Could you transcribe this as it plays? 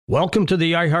Welcome to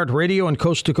the iHeartRadio and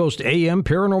Coast to Coast AM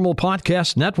Paranormal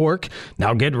Podcast Network.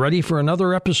 Now get ready for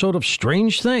another episode of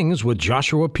Strange Things with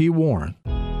Joshua P. Warren.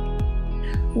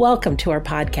 Welcome to our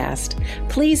podcast.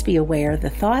 Please be aware the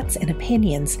thoughts and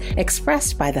opinions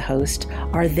expressed by the host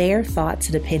are their thoughts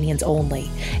and opinions only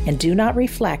and do not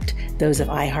reflect those of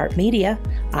iHeartMedia,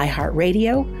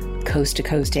 iHeartRadio, Coast to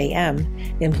Coast AM,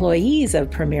 employees of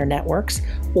Premier Networks,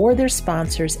 or their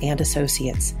sponsors and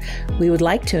associates. We would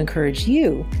like to encourage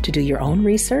you to do your own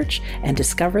research and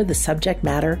discover the subject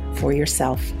matter for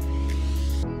yourself.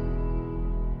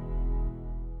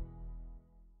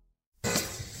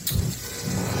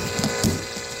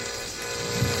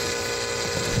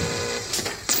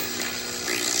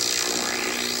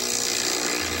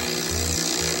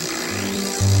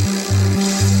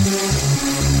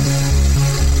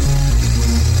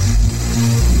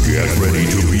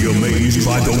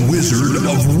 By the Wizard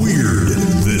of Weird.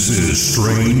 This is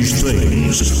Strange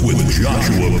Things with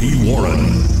Joshua P.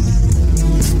 Warren.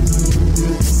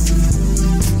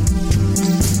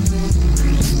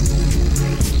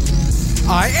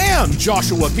 I am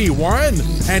Joshua P. Warren,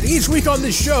 and each week on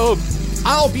this show,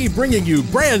 I'll be bringing you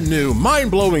brand new,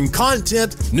 mind-blowing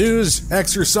content, news,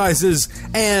 exercises,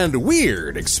 and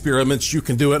weird experiments you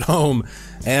can do at home,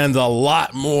 and a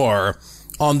lot more.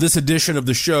 On this edition of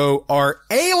the show are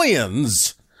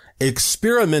aliens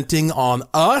experimenting on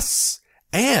us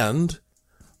and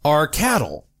our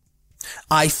cattle.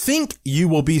 I think you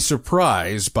will be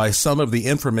surprised by some of the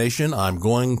information I'm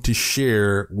going to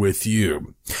share with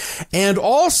you. And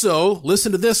also,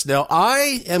 listen to this now,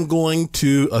 I am going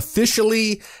to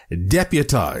officially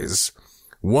deputize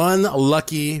one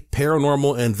lucky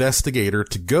paranormal investigator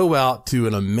to go out to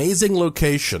an amazing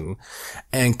location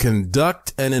and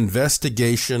conduct an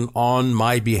investigation on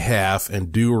my behalf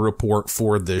and do a report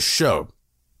for this show.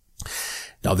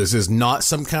 Now, this is not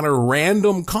some kind of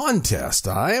random contest.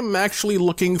 I am actually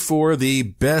looking for the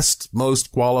best,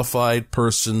 most qualified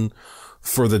person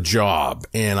for the job.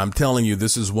 And I'm telling you,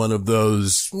 this is one of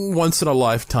those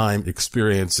once-in-a-lifetime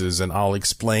experiences, and I'll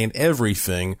explain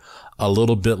everything a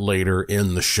little bit later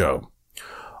in the show.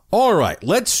 All right,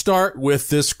 let's start with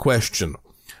this question.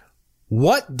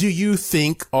 What do you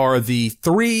think are the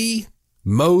 3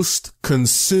 most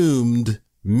consumed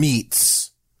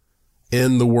meats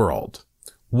in the world?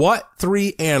 What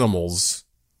 3 animals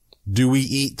do we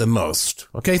eat the most?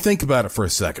 Okay, think about it for a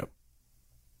second.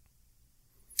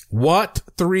 What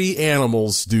 3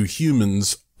 animals do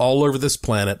humans all over this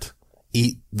planet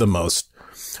eat the most?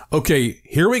 Okay,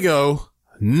 here we go.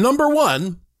 Number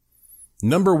one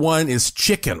is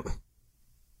chicken.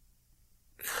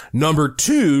 Number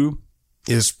 2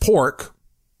 is pork.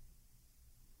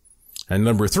 And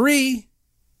number 3,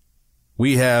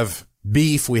 we have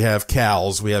beef, we have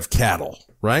cows, we have cattle,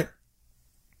 right?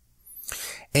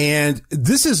 And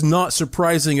this is not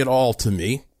surprising at all to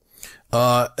me.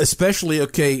 Especially,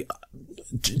 okay,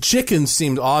 chicken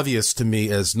seemed obvious to me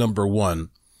as number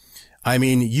 1. I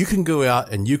mean, you can go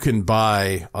out and you can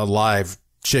buy a live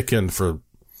chicken for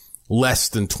less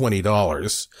than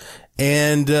 $20.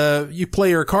 And, you play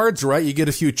your cards right. You get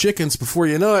a few chickens before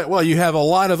you know it. Well, you have a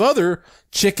lot of other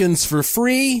chickens for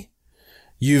free.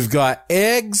 You've got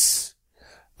eggs.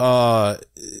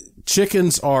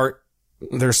 Chickens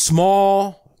they're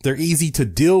small. They're easy to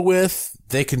deal with.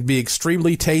 They can be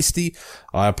extremely tasty.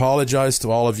 I apologize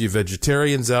to all of you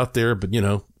vegetarians out there, but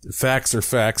facts are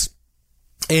facts.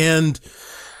 And,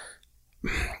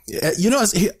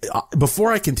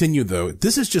 before I continue though,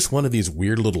 this is just one of these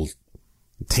weird little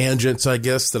tangents, I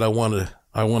guess, that I want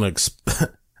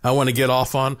to get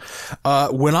off on.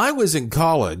 When I was in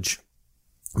college,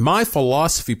 my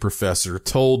philosophy professor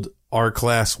told our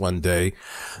class one day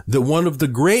that one of the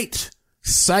great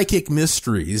psychic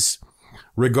mysteries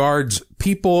regards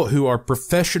people who are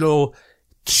professional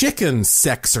chicken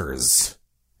sexers.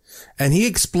 And he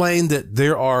explained that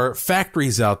there are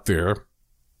factories out there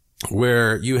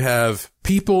where you have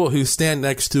people who stand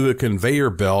next to a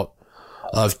conveyor belt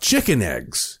of chicken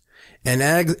eggs. And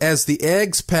as the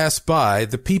eggs pass by,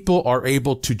 the people are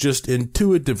able to just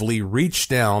intuitively reach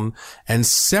down and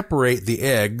separate the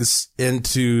eggs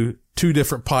into 2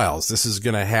 different piles. This is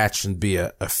going to hatch and be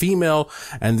a female,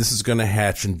 and this is going to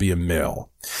hatch and be a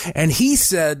male. And he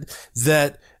said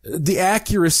that the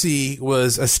accuracy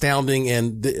was astounding.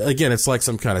 And again, it's like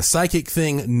some kind of psychic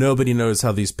thing. Nobody knows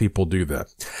how these people do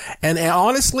that. And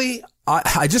honestly,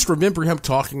 I just remember him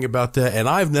talking about that, and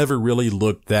I've never really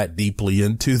looked that deeply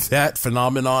into that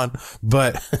phenomenon.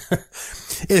 But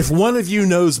if one of you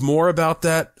knows more about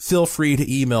that, feel free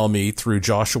to email me through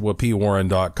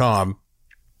joshuapwarren.com.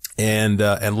 and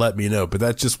let me know. But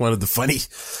that's just one of the funny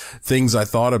things I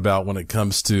thought about when it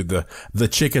comes to the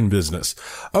chicken business.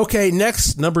 Okay.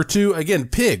 Next, number 2, again,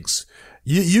 pigs.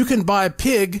 You can buy a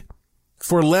pig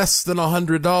for less than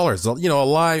 $100, a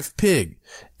live pig.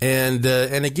 And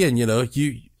again,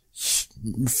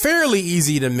 fairly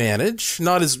easy to manage,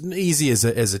 not as easy as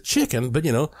a chicken, but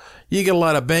you get a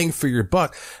lot of bang for your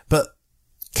buck. But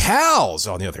cows,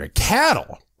 on the other hand,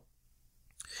 cattle,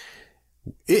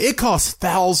 it costs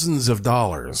thousands of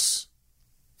dollars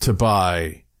to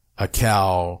buy a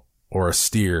cow or a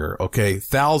steer. Okay.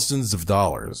 Thousands of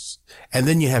dollars. And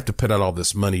then you have to put out all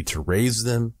this money to raise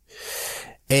them.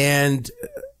 And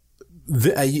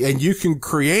you can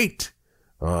create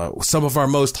some of our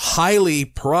most highly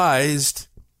prized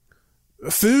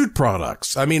food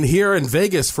products. I mean, here in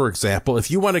Vegas, for example,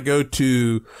 if you want to go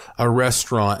to a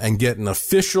restaurant and get an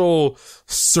official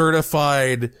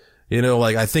certified,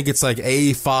 I think it's like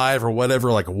A5 or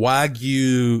whatever, like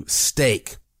Wagyu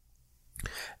steak,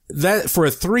 that for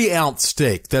a 3-ounce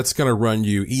steak, that's going to run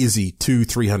you easy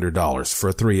 $200-300 for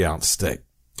a 3-ounce steak.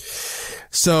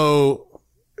 So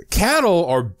cattle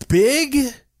are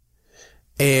big,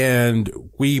 and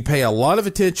we pay a lot of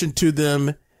attention to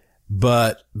them,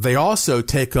 but they also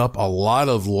take up a lot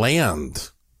of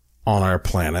land on our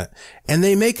planet, and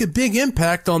they make a big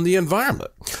impact on the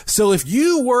environment. So if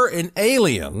you were an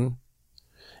alien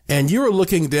and you were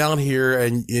looking down here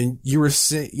and you were,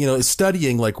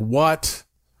 studying like what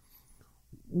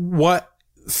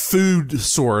food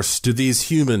source do these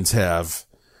humans have,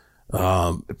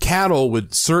 cattle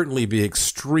would certainly be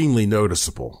extremely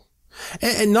noticeable.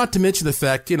 And not to mention the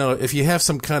fact, if you have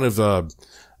some kind of a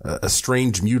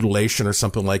strange mutilation or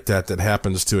something like that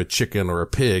happens to a chicken or a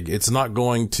pig, it's not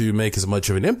going to make as much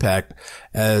of an impact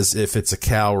as if it's a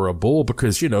cow or a bull,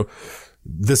 because,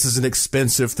 this is an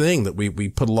expensive thing that we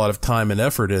put a lot of time and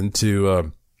effort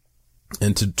into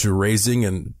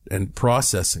raising and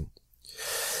processing.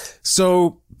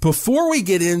 So before we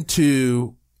get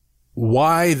into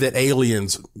why that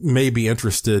aliens may be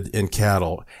interested in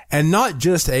cattle, and not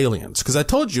just aliens, because I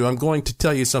told you I'm going to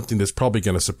tell you something that's probably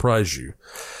going to surprise you.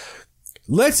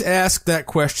 Let's ask that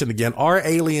question again. Are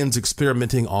aliens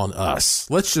experimenting on us?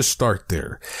 Let's just start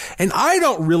there. And I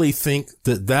don't really think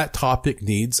that topic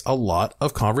needs a lot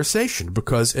of conversation,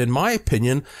 because in my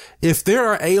opinion, if there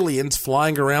are aliens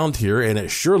flying around here, and it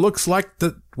sure looks like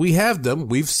that we have them,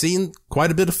 we've seen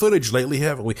quite a bit of footage lately,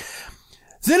 haven't we?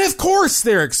 Then of course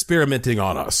they're experimenting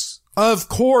on us. Of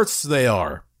course they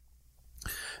are.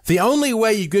 The only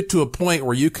way you get to a point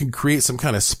where you can create some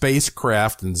kind of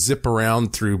spacecraft and zip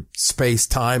around through space,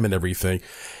 time, and everything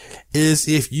is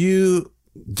if you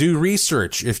do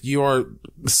research, if you are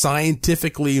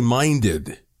scientifically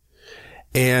minded.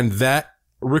 And that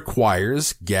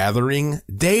requires gathering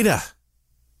data.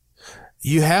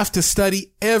 You have to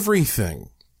study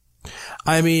everything.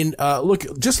 I mean, look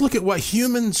at what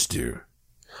humans do.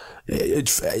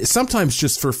 Sometimes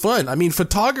just for fun. I mean,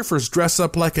 photographers dress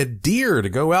up like a deer to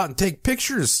go out and take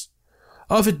pictures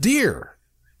of a deer.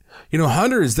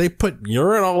 Hunters, they put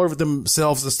urine all over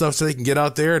themselves and stuff so they can get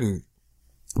out there and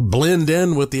blend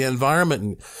in with the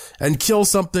environment and kill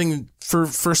something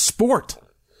for sport.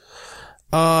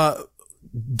 Do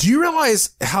you realize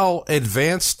how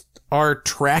advanced our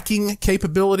tracking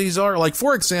capabilities are? Like,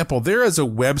 for example, there is a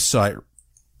website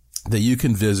that you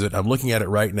can visit. I'm looking at it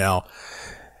right now.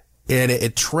 And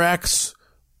it tracks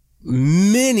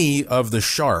many of the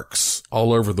sharks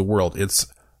all over the world. It's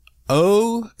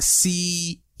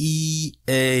OCEARCH.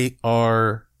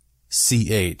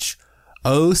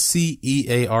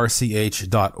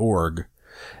 OCEARCH.org.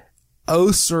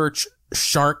 OSearch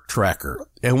Shark Tracker.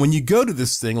 And when you go to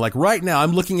this thing, like right now,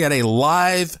 I'm looking at a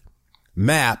live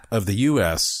map of the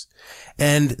U.S.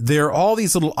 and there are all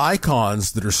these little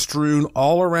icons that are strewn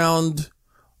all around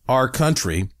our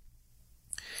country.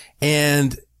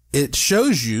 And it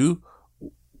shows you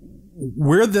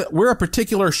where a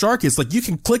particular shark is. Like, you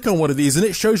can click on one of these and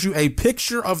it shows you a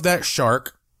picture of that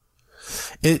shark.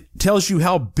 It tells you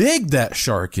how big that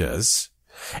shark is,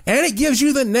 and it gives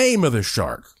you the name of the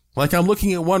shark. Like, I'm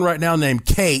looking at one right now named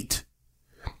Kate,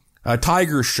 a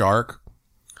tiger shark,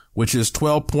 which is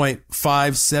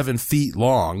 12.57 feet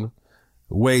long,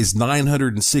 weighs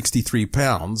 963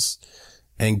 pounds.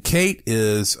 And Kate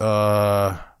is,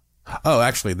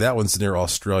 actually, that one's near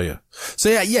Australia. So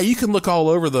yeah, you can look all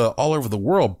over the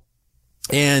world.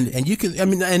 And you can,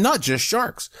 and not just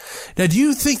sharks. Now, do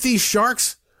you think these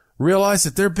sharks realize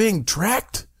that they're being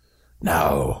tracked?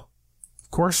 No,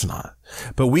 of course not.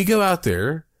 But we go out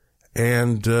there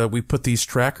and, we put these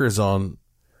trackers on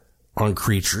on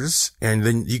creatures, and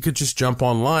then you could just jump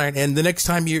online, and the next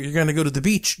time you're going to go to the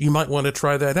beach, you might want to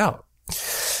try that out.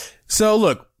 So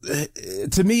look,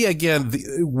 to me, again,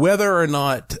 whether or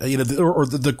not,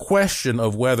 the question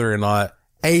of whether or not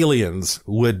aliens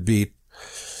would be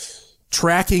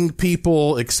tracking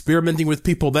people, experimenting with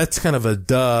people, that's kind of a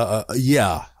duh.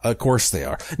 Yeah, of course they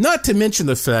are. Not to mention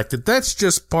the fact that that's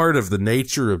just part of the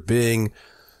nature of being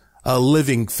a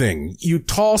living thing. You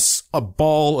toss a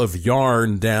ball of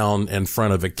yarn down in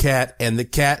front of a cat, and the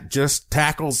cat just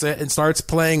tackles it and starts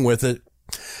playing with it.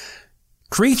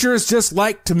 Creatures just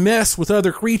like to mess with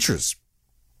other creatures.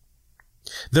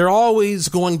 They're always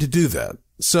going to do that.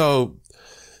 So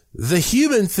the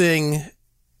human thing,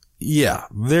 yeah,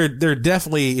 they're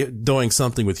definitely doing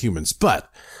something with humans. But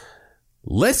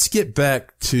let's get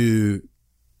back to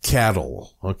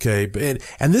cattle, okay?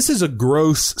 And this is a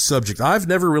gross subject. I've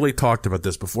never really talked about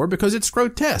this before because it's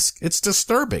grotesque. It's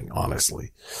disturbing,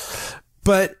 honestly.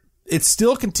 But it's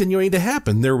still continuing to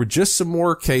happen. There were just some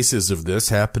more cases of this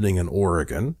happening in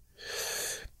Oregon.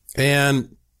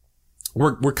 And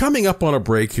we're coming up on a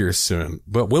break here soon.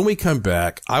 But when we come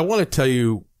back, I want to tell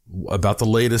you about the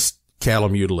latest cattle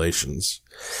mutilations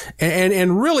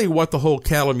and really what the whole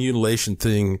cattle mutilation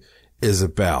thing is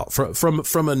about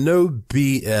from a no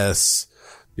BS,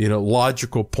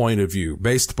 logical point of view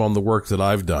based upon the work that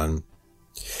I've done.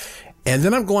 And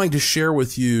then I'm going to share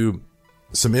with you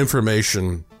some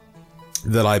information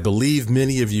that I believe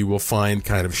many of you will find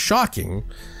kind of shocking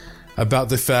about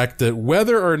the fact that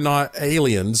whether or not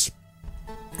aliens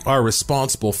are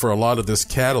responsible for a lot of this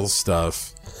cattle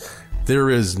stuff,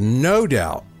 there is no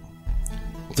doubt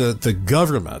that the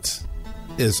government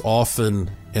is often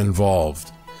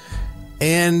involved.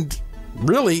 And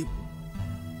really,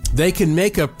 they can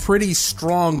make a pretty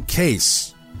strong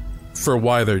case for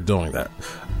why they're doing that.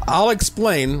 I'll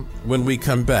explain when we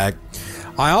come back.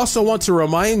 I also want to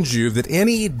remind you that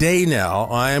any day now,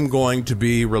 I am going to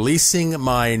be releasing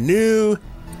my new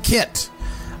kit.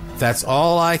 That's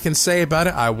all I can say about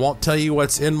it. I won't tell you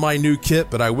what's in my new kit,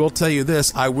 but I will tell you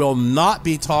this. I will not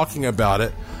be talking about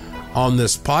it on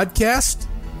this podcast.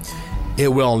 It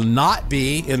will not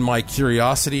be in my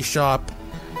Curiosity Shop.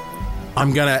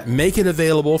 I'm going to make it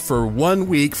available for 1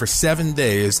 week, for 7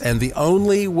 days, and the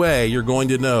only way you're going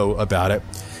to know about it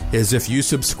is if you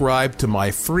subscribe to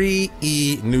my free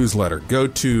e-newsletter. Go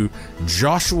to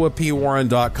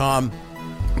joshuapwarren.com.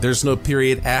 There's no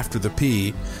period after the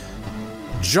P.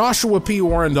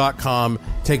 joshuapwarren.com.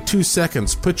 Take 2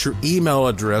 seconds, put your email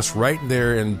address right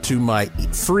there into my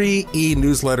free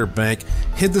e-newsletter bank,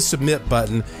 hit the submit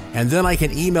button, and then I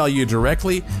can email you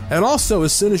directly. And also,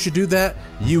 as soon as you do that,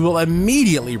 you will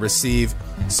immediately receive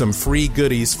some free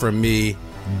goodies from me,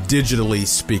 digitally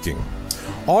speaking.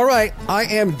 All right, I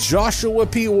am Joshua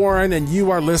P. Warren, and you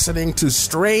are listening to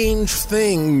Strange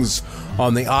Things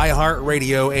on the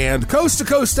iHeartRadio and Coast to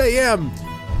Coast AM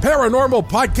Paranormal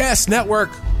Podcast Network.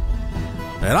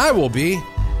 And I will be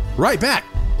right back.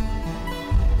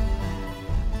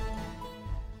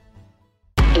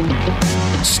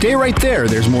 Stay right there.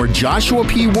 There's more Joshua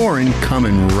P. Warren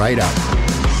coming right up.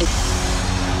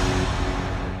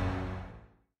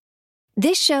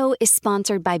 This show is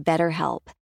sponsored by BetterHelp.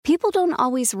 People don't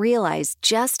always realize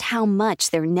just how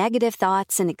much their negative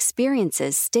thoughts and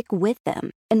experiences stick with them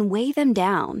and weigh them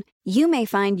down. You may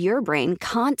find your brain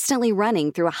constantly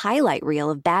running through a highlight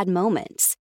reel of bad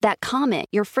moments. That comment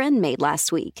your friend made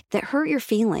last week that hurt your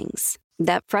feelings.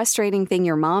 That frustrating thing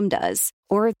your mom does.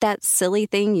 Or that silly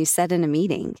thing you said in a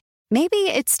meeting. Maybe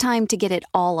it's time to get it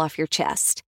all off your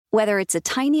chest. Whether it's a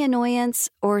tiny annoyance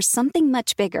or something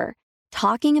much bigger,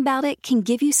 talking about it can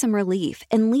give you some relief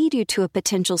and lead you to a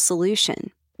potential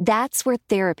solution. That's where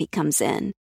therapy comes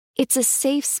in. It's a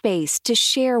safe space to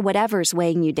share whatever's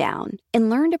weighing you down and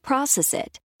learn to process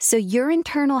it so your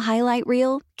internal highlight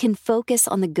reel can focus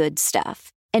on the good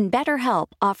stuff. And BetterHelp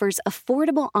offers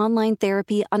affordable online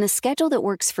therapy on a schedule that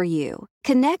works for you.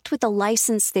 Connect with a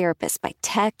licensed therapist by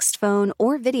text, phone,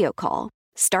 or video call.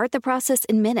 Start the process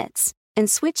in minutes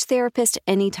and switch therapist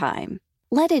anytime.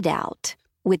 Let it out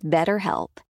with BetterHelp.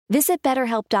 Visit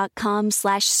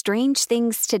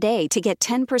BetterHelp.com/strangethings today to get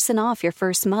 10% off your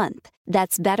first month.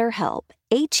 That's BetterHelp,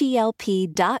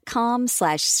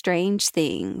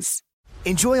 HELP.com/strangethings.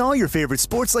 Enjoy all your favorite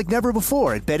sports like never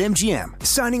before at BetMGM.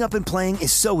 Signing up and playing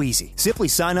is so easy. Simply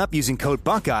sign up using code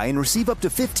Buckeye and receive up to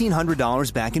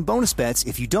 $1,500 back in bonus bets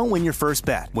if you don't win your first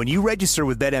bet. When you register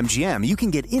with BetMGM, you can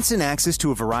get instant access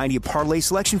to a variety of parlay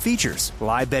selection features,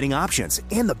 live betting options,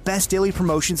 and the best daily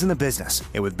promotions in the business.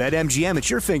 And with BetMGM at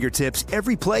your fingertips,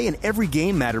 every play and every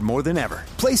game matter more than ever.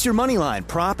 Place your moneyline,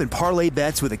 prop, and parlay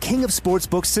bets with the king of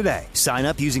sportsbooks today. Sign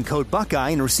up using code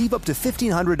Buckeye and receive up to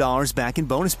 $1,500 back in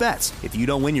bonus bets if you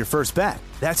don't win your first bet.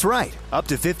 That's right, up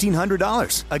to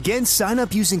 $1,500. Again, sign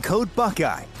up using code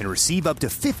Buckeye and receive up to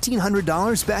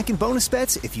 $1,500 back in bonus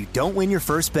bets if you don't win your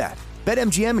first bet.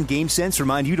 BetMGM and GameSense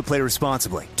remind you to play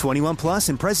responsibly. 21 plus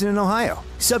and present in Ohio.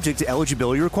 Subject to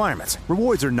eligibility requirements.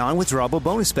 Rewards are non-withdrawable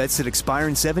bonus bets that expire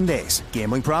in 7 days.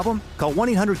 Gambling problem? Call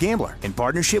 1-800-GAMBLER in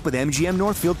partnership with MGM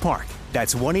Northfield Park.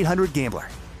 That's 1-800-GAMBLER.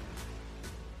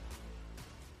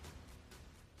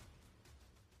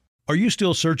 Are you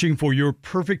still searching for your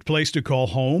perfect place to call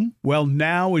home? Well,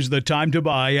 now is the time to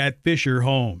buy at Fisher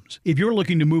Homes. If you're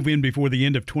looking to move in before the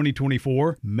end of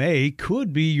 2024, May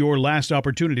could be your last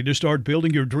opportunity to start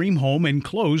building your dream home and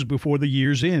close before the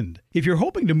year's end. If you're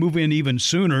hoping to move in even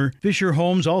sooner, Fisher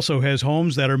Homes also has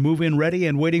homes that are move-in ready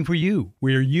and waiting for you,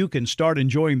 where you can start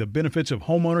enjoying the benefits of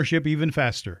homeownership even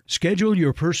faster. Schedule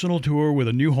your personal tour with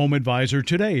a new home advisor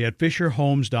today at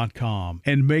FisherHomes.com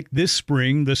and make this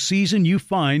spring the season you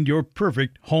find your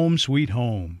perfect home sweet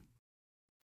home.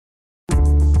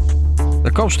 The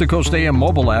Coast to Coast AM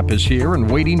mobile app is here and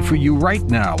waiting for you right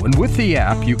now. And with the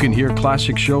app, you can hear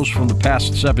classic shows from the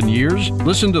past 7 years,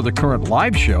 listen to the current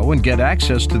live show, and get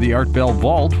access to the Art Bell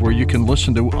Vault, where you can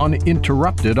listen to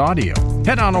uninterrupted audio.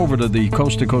 Head on over to the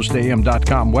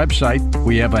coasttocoastam.com website.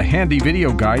 We have a handy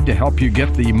video guide to help you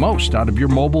get the most out of your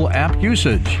mobile app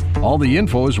usage. All the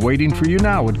info is waiting for you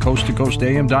now at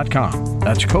coasttocoastam.com.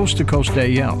 That's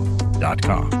coasttocoastam.com.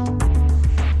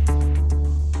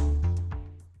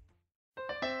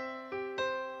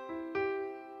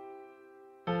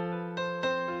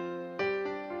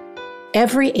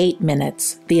 Every 8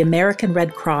 minutes, the American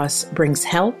Red Cross brings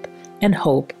help and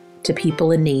hope to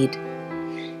people in need.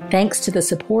 Thanks to the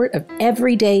support of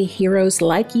everyday heroes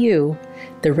like you,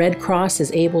 the Red Cross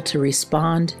is able to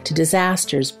respond to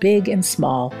disasters big and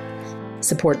small,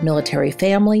 support military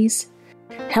families,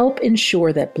 help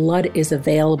ensure that blood is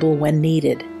available when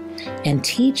needed, and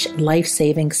teach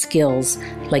life-saving skills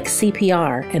like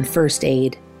CPR and first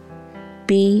aid.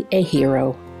 Be a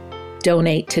hero.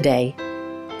 Donate today.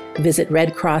 Visit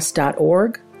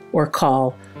redcross.org or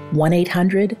call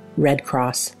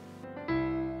 1-800-RED-CROSS.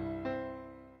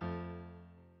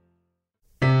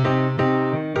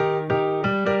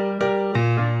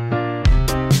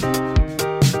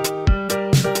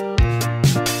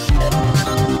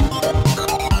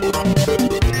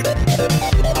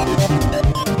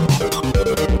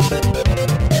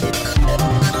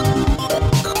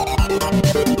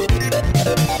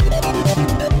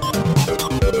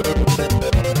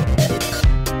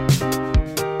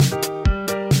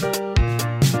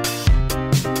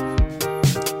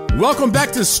 Welcome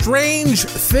back to Strange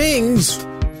Things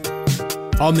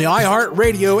on the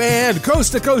iHeartRadio and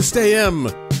Coast to Coast AM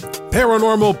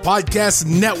Paranormal Podcast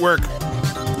Network.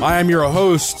 I am your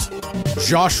host,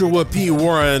 Joshua P.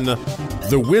 Warren,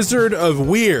 the Wizard of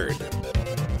Weird.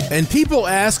 And people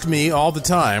ask me all the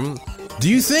time, do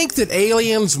you think that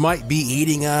aliens might be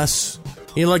eating us?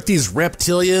 You know, like these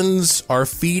reptilians are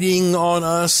feeding on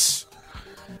us?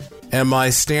 And my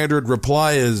standard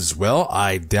reply is, well,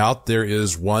 I doubt there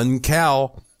is one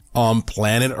cow on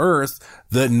planet Earth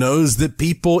that knows that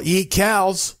people eat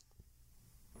cows.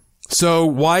 So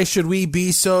why should we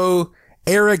be so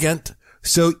arrogant,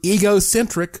 so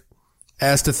egocentric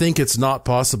as to think it's not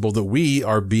possible that we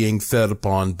are being fed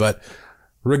upon? But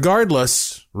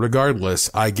regardless,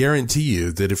 I guarantee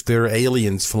you that if there are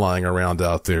aliens flying around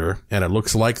out there, and it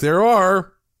looks like there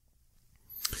are,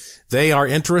 they are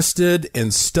interested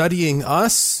in studying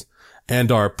us and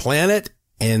our planet,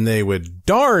 and they would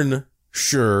darn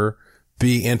sure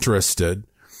be interested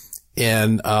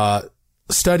in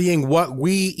studying what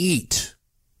we eat.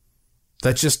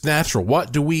 That's just natural.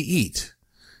 What do we eat?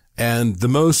 And the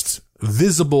most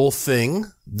visible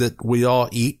thing that we all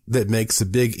eat that makes a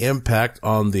big impact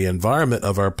on the environment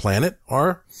of our planet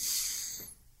are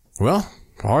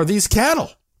these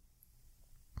cattle.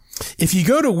 If you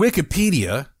go to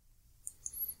Wikipedia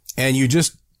and you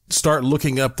just start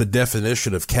looking up the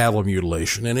definition of cattle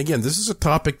mutilation. And again, this is a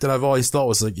topic that I've always thought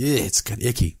was like, it's kind of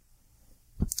icky.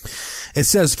 It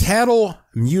says cattle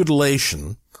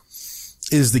mutilation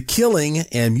is the killing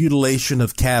and mutilation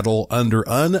of cattle under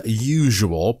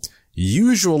unusual,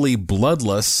 usually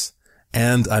bloodless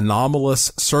and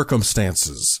anomalous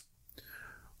circumstances.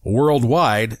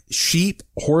 Worldwide, sheep,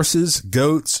 horses,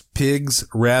 goats, pigs,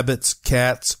 rabbits,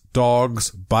 cats,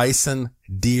 dogs, bison,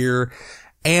 deer,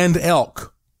 and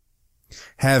elk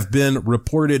have been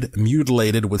reported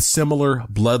mutilated with similar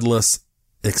bloodless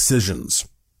excisions.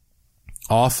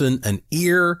 Often an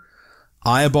ear,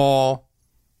 eyeball,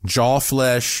 jaw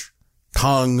flesh,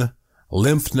 tongue,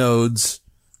 lymph nodes,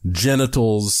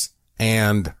 genitals,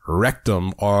 and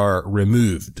rectum are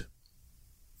removed.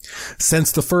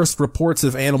 Since the first reports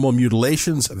of animal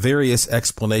mutilations, various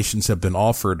explanations have been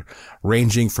offered,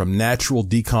 ranging from natural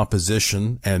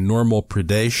decomposition and normal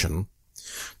predation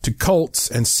to cults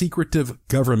and secretive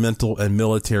governmental and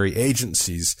military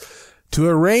agencies, to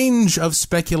a range of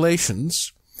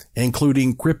speculations,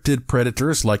 including cryptid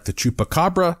predators like the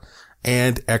chupacabra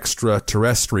and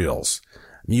extraterrestrials.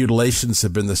 Mutilations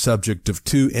have been the subject of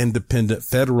 2 independent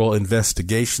federal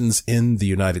investigations in the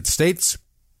United States.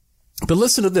 But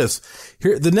listen to this.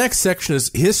 Here, the next section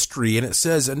is history, and it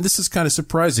says, and this is kind of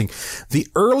surprising, the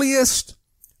earliest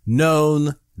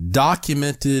known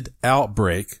documented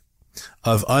outbreak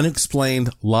of unexplained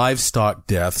livestock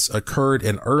deaths occurred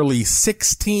in early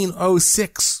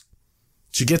 1606.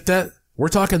 Did you get that? We're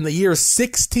talking the year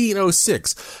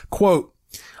 1606. Quote,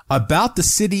 about the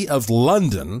city of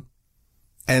London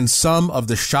and some of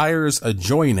the shires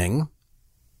adjoining,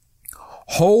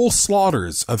 whole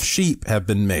slaughters of sheep have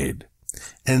been made,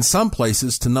 in some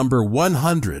places to number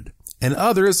 100, and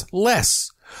others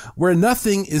less, where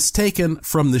nothing is taken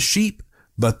from the sheep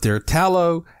but their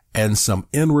tallow and some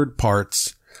inward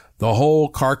parts, the whole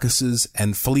carcasses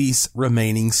and fleece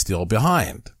remaining still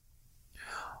behind.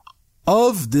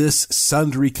 Of this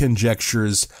sundry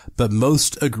conjectures, but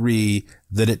most agree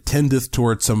that it tendeth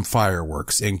toward some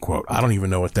fireworks, end quote. I don't even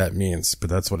know what that means, but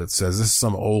that's what it says. This is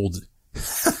some old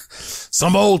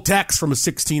text from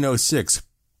 1606. It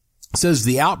says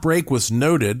the outbreak was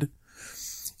noted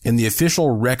in the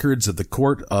official records of the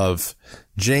court of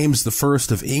James I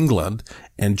of England,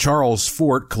 and Charles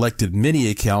Fort collected many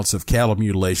accounts of cattle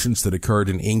mutilations that occurred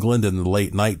in England in the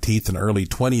late 19th and early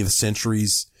 20th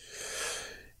centuries.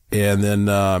 And then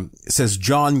it says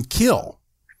John Kill,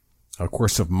 of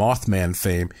course, of Mothman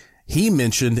fame, he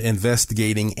mentioned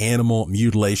investigating animal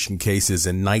mutilation cases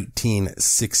in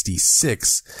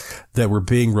 1966 that were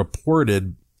being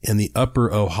reported in the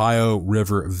upper Ohio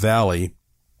River Valley.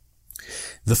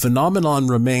 The phenomenon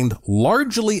remained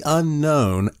largely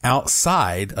unknown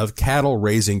outside of cattle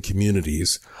raising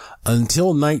communities until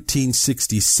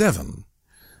 1967,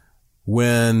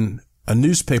 when a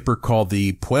newspaper called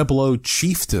the Pueblo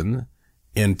Chieftain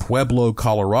in Pueblo,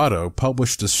 Colorado,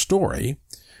 published a story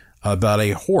about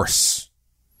a horse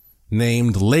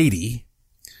named Lady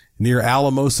near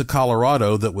Alamosa,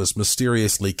 Colorado, that was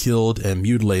mysteriously killed and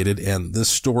mutilated, and this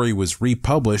story was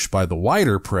republished by the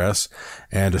wider press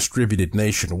and distributed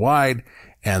nationwide,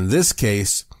 and this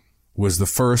case was the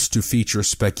first to feature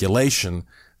speculation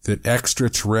that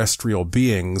extraterrestrial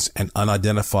beings and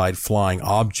unidentified flying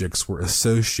objects were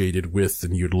associated with the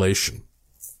mutilation.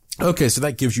 Okay, so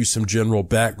that gives you some general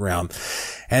background.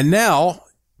 And now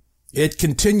it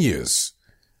continues.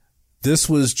 This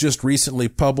was just recently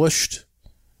published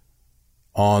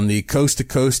on the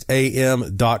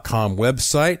coasttocoastam.com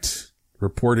website,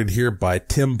 reported here by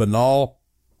Tim Banal.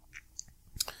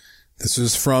 This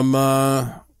is from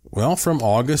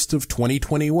August of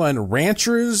 2021.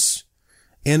 Ranchers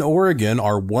in Oregon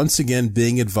are once again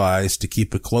being advised to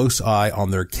keep a close eye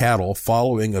on their cattle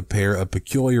following a pair of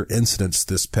peculiar incidents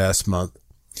this past month,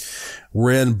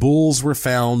 wherein bulls were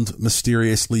found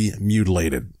mysteriously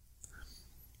mutilated.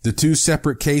 The 2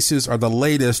 separate cases are the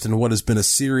latest in what has been a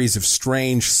series of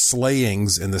strange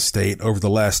slayings in the state over the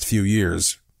last few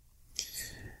years.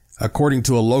 According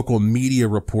to a local media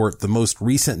report, the most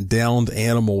recent downed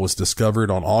animal was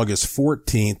discovered on August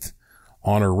 14th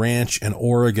on a ranch in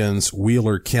Oregon's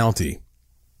Wheeler County.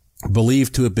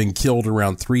 Believed to have been killed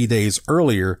around 3 days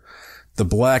earlier, the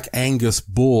Black Angus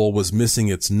bull was missing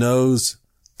its nose,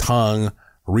 tongue,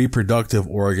 reproductive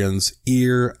organs,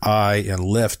 ear, eye, and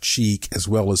left cheek, as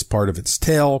well as part of its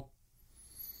tail.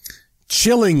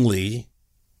 Chillingly,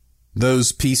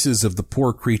 those pieces of the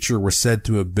poor creature were said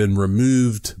to have been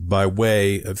removed by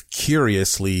way of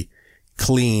curiously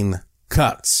clean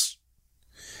cuts.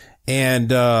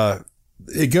 And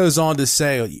it goes on to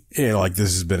say, like,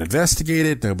 this has been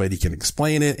investigated, nobody can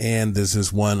explain it, and this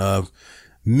is one of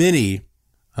many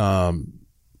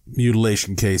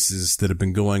mutilation cases that have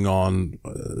been going on,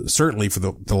 certainly for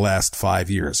the last 5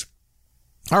 years.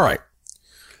 All right.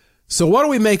 So what do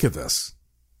we make of this?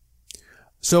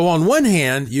 So on one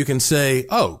hand, you can say,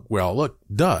 oh, well, look,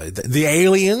 duh, the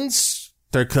aliens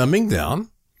They're coming down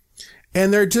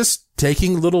and they're just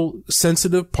taking little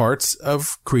sensitive parts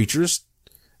of creatures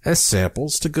as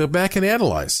samples to go back and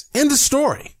analyze. End of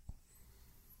story.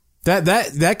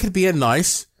 That could be a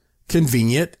nice,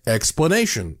 convenient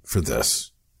explanation for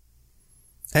this.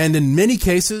 And in many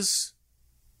cases,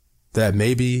 that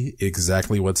may be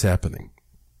exactly what's happening.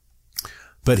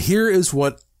 But here is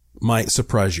what might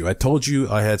surprise you. I told you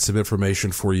I had some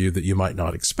information for you that you might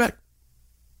not expect.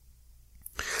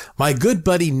 My good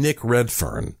buddy Nick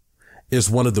Redfern is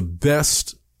one of the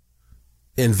best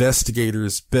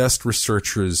investigators, best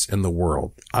researchers in the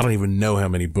world. I don't even know how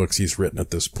many books he's written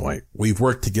at this point. We've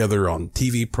worked together on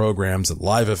TV programs and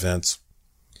live events.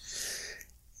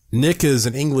 Nick is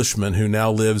an Englishman who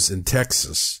now lives in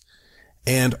Texas.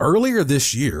 And earlier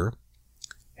this year,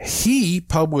 he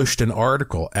published an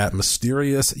article at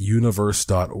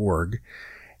mysteriousuniverse.org.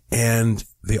 And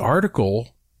the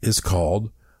article is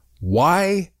called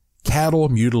Why Cattle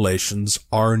Mutilations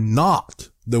Are Not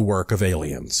the Work of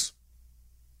Aliens.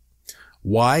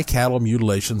 Why cattle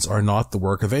mutilations are not the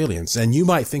work of aliens. And you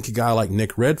might think a guy like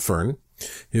Nick Redfern,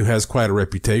 who has quite a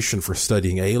reputation for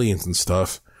studying aliens and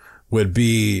stuff, would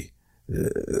be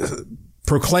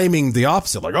proclaiming the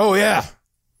opposite. Like, oh yeah,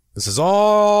 this is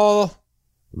all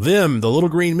them, the little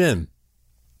green men.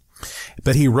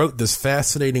 But he wrote this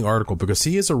fascinating article because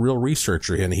he is a real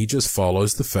researcher and he just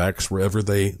follows the facts wherever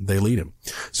they lead him.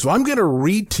 So I'm going to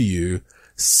read to you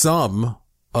some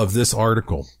of this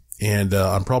article. And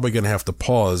I'm probably going to have to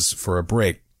pause for a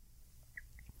break.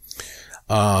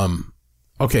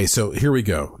 Okay, so here we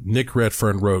go. Nick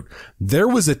Redfern wrote, "There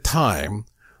was a time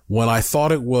when I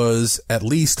thought it was at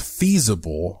least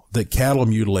feasible that cattle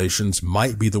mutilations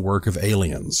might be the work of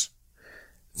aliens.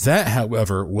 That,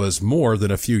 however, was more than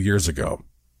a few years ago.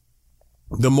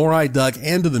 The more I dug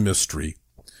into the mystery,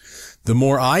 the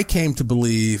more I came to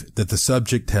believe that the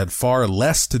subject had far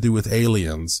less to do with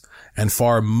aliens and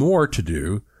far more to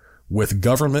do with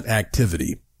government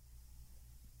activity.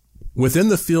 Within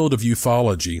the field of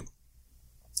ufology,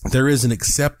 there is an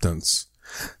acceptance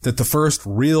that the first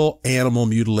real animal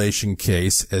mutilation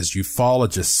case, as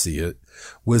ufologists see it,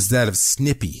 was that of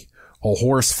Snippy, a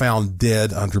horse found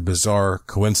dead under bizarre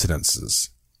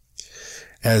coincidences.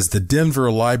 As the Denver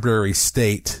Library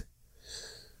State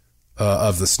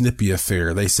of the Snippy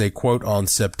affair, they say, quote, on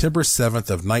September 7th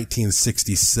of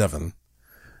 1967,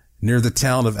 near the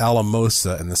town of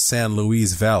Alamosa in the San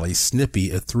Luis Valley,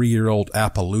 Snippy, a 3-year-old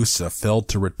Appaloosa, failed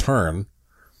to return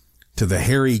to the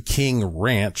Harry King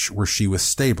Ranch where she was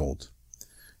stabled.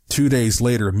 2 days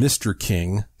later, Mr.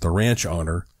 King, the ranch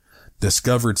owner,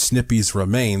 discovered Snippy's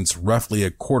remains roughly a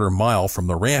quarter mile from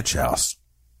the ranch house.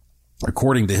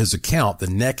 According to his account, the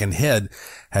neck and head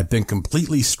had been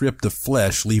completely stripped of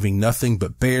flesh, leaving nothing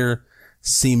but bare,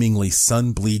 seemingly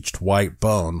sun-bleached white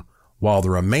bone, while the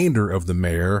remainder of the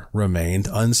mare remained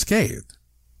unscathed.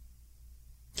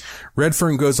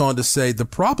 Redfern goes on to say, the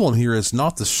problem here is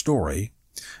not the story,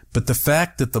 but the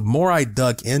fact that the more I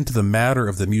dug into the matter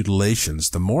of the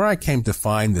mutilations, the more I came to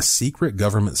find the secret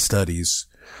government studies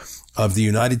of the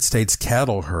United States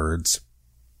cattle herds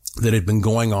that had been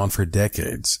going on for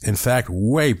decades. In fact,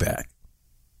 way back.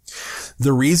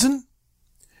 The reason?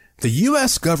 The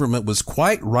U.S. government was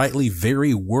quite rightly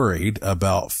very worried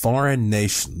about foreign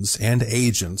nations and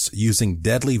agents using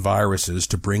deadly viruses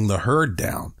to bring the herd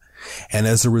down, and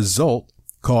as a result,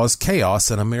 cause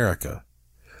chaos in America.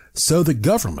 So the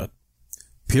government,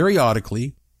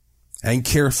 periodically and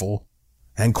careful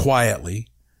and quietly,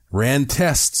 ran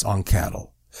tests on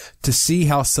cattle to see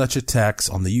how such attacks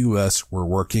on the U.S. were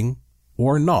working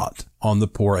or not on the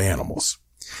poor animals.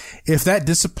 If that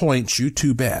disappoints you,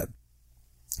 too bad.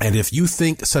 And if you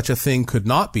think such a thing could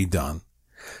not be done,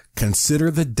 consider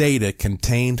the data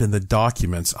contained in the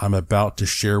documents I'm about to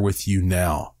share with you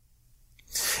now.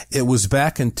 It was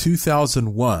back in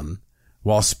 2001,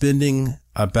 while spending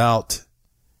about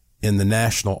in the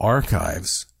National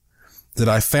Archives, that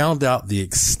I found out the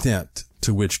extent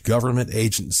to which government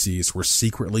agencies were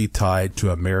secretly tied to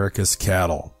America's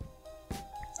cattle.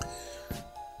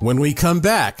 When we come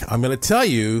back, I'm going to tell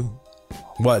you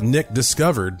what Nick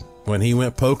discovered when he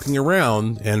went poking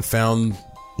around and found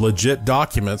legit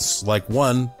documents, like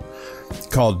one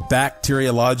called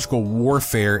Bacteriological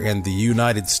Warfare in the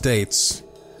United States.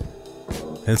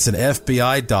 It's an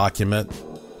FBI document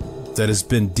that has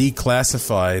been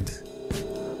declassified,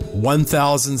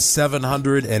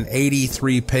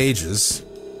 1,783 pages,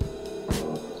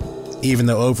 even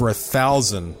though over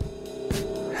 1,000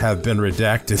 have been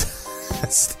redacted.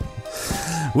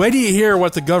 Wait till you hear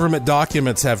what the government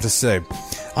documents have to say.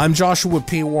 I'm Joshua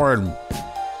P. Warren.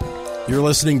 You're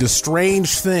listening to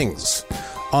Strange Things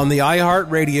on the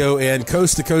iHeartRadio and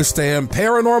Coast to Coast AM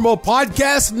Paranormal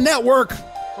Podcast Network.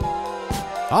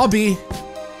 I'll be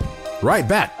right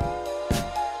back.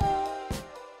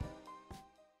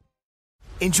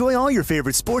 Enjoy all your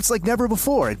favorite sports like never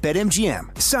before at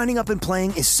BetMGM. Signing up and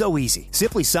playing is so easy.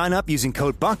 Simply sign up using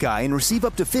code Buckeye and receive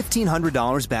up to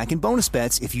 $1,500 back in bonus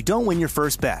bets if you don't win your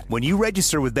first bet. When you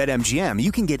register with BetMGM,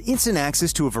 you can get instant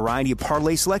access to a variety of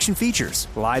parlay selection features,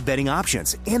 live betting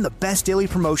options, and the best daily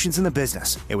promotions in the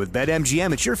business. And with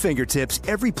BetMGM at your fingertips,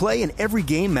 every play and every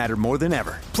game matter more than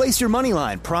ever. Place your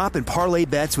moneyline, prop, and parlay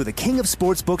bets with the king of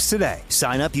sportsbooks today.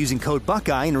 Sign up using code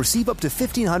Buckeye and receive up to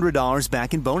 $1,500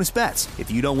 back in bonus bets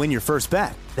if you don't win your first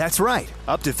bet. That's right,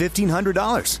 up to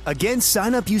 $1,500. Again,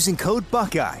 sign up using code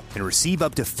Buckeye and receive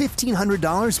up to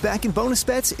 $1,500 back in bonus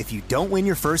bets if you don't win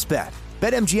your first bet.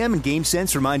 BetMGM and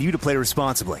GameSense remind you to play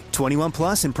responsibly. 21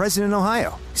 plus and present in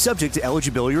Ohio. Subject to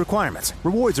eligibility requirements.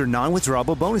 Rewards are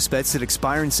non-withdrawable bonus bets that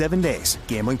expire in 7 days.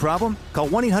 Gambling problem? Call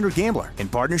 1-800-GAMBLER in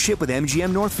partnership with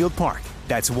MGM Northfield Park.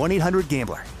 That's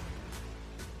 1-800-GAMBLER.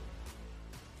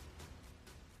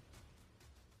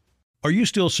 Are you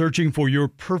still searching for your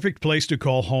perfect place to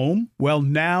call home? Well,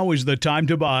 now is the time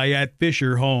to buy at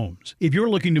Fisher Homes. If you're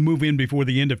looking to move in before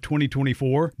the end of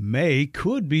 2024, May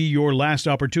could be your last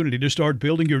opportunity to start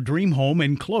building your dream home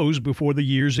and close before the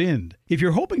year's end. If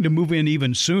you're hoping to move in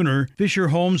even sooner, Fisher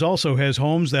Homes also has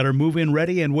homes that are move-in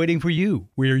ready and waiting for you,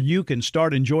 where you can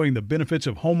start enjoying the benefits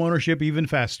of homeownership even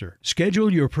faster.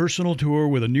 Schedule your personal tour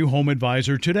with a new home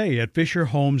advisor today at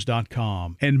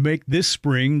FisherHomes.com and make this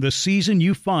spring the season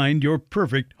you find your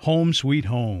perfect home sweet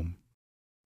home.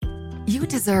 You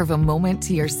deserve a moment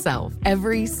to yourself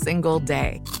every single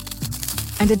day.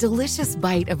 And a delicious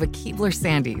bite of a Keebler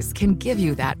Sandies can give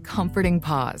you that comforting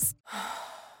pause.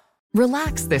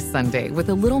 Relax this Sunday with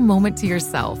a little moment to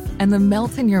yourself and the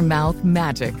melt-in-your-mouth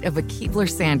magic of a Keebler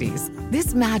Sandies.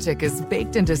 This magic is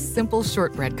baked into simple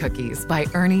shortbread cookies by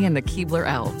Ernie and the Keebler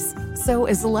Elves. So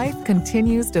as life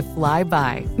continues to fly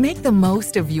by, make the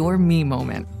most of your me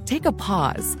moment. Take a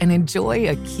pause and enjoy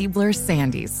a Keebler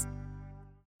Sandies.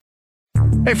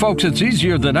 Hey folks, it's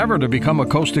easier than ever to become a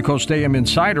Coast to Coast AM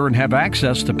insider and have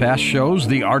access to past shows,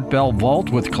 the Art Bell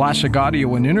Vault with classic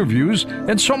audio and interviews,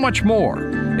 and so much more.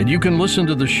 And you can listen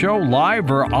to the show live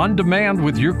or on demand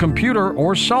with your computer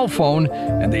or cell phone,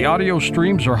 and the audio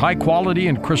streams are high quality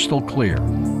and crystal clear.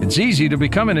 It's easy to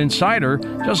become an insider.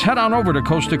 Just head on over to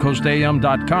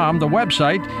coasttocoastam.com, the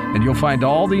website, and you'll find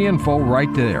all the info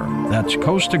right there. That's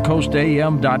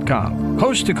coasttocoastam.com,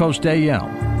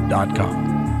 coasttocoastam.com.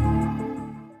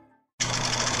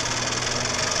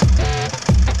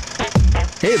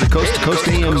 Hey, the Coast to Coast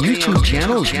AM YouTube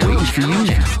channel is waiting for you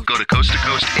now. Go to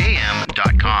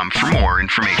coasttocoastam.com for more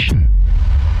information.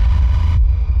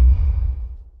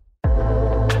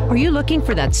 Are you looking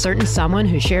for that certain someone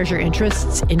who shares your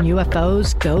interests in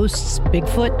UFOs, ghosts,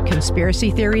 Bigfoot,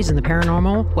 conspiracy theories, and the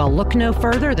paranormal? Well, look no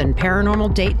further than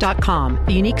ParanormalDate.com,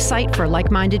 the unique site for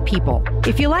like-minded people.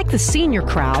 If you like the senior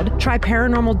crowd, try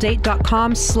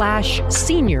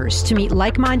ParanormalDate.com/seniors to meet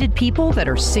like-minded people that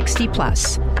are 60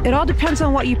 plus. It all depends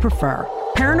on what you prefer.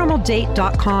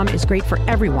 ParanormalDate.com is great for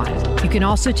everyone. You can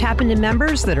also tap into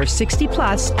members that are 60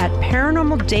 plus at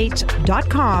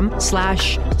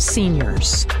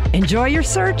ParanormalDate.com/seniors. Enjoy your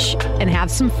search and have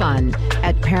some fun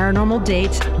at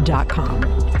ParanormalDate.com.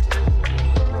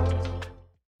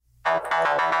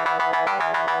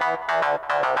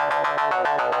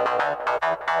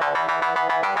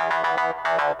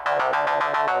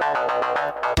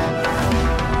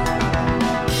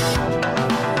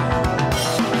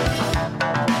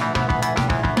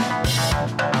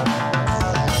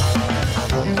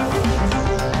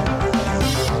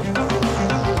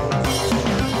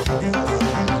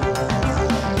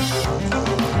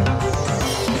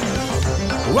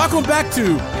 Welcome back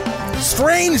to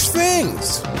Strange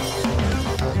Things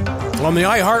on the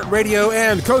iHeartRadio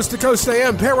and Coast to Coast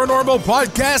AM Paranormal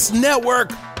Podcast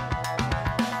Network.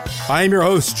 I am your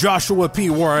host, Joshua P.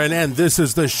 Warren, and this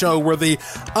is the show where the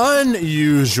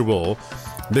unusual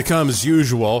becomes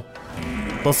usual.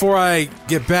 Before I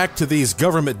get back to these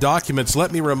government documents,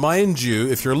 let me remind you,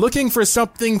 if you're looking for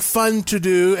something fun to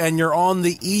do and you're on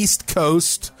the East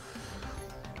Coast,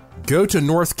 go to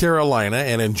North Carolina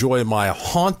and enjoy my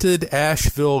Haunted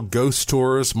Asheville Ghost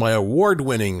Tours, my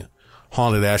award-winning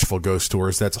Haunted Asheville Ghost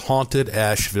Tours. That's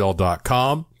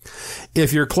hauntedasheville.com.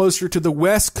 If you're closer to the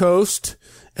West Coast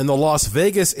in the Las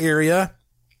Vegas area,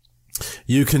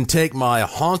 you can take my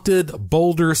Haunted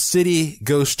Boulder City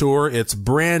Ghost Tour. It's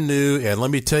brand new, and let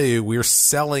me tell you, we're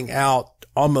selling out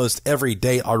almost every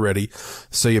day already.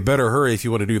 So you better hurry if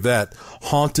you want to do that.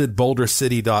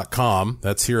 HauntedBoulderCity.com.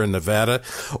 That's here in Nevada.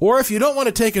 Or if you don't want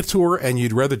to take a tour and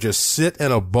you'd rather just sit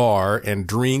in a bar and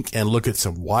drink and look at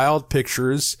some wild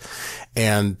pictures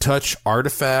and touch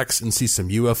artifacts and see some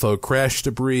UFO crash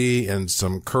debris and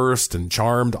some cursed and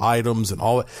charmed items and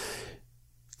all that,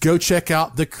 go check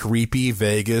out the Creepy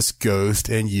Vegas Ghost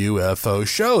and UFO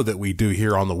show that we do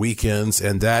here on the weekends,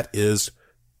 and that is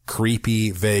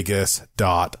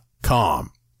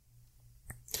creepyvegas.com.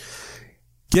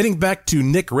 Getting back to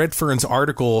Nick Redfern's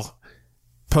article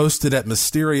posted at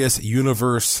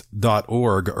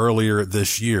mysteriousuniverse.org earlier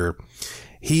this year,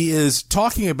 he is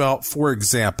talking about, for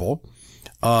example,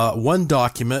 one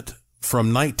document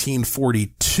from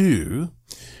 1942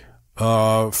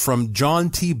 from John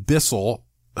T. Bissell,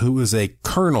 who was a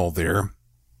colonel there,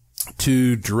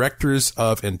 to directors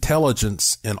of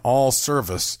intelligence in all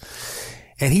service.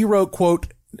 And he wrote,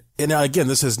 quote, and again,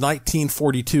 this is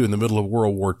 1942 in the middle of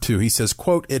World War II. He says,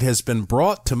 quote, it has been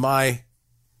brought to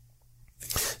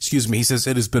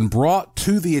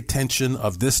the attention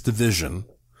of this division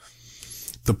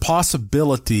the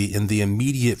possibility in the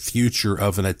immediate future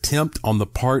of an attempt on the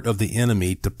part of the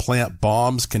enemy to plant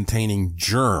bombs containing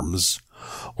germs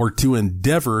or to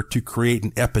endeavor to create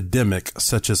an epidemic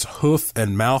such as hoof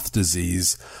and mouth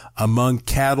disease among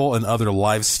cattle and other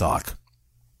livestock.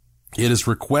 It is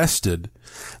requested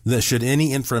that should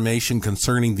any information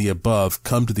concerning the above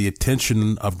come to the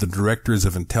attention of the directors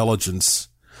of intelligence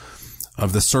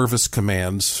of the service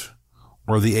commands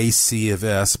or the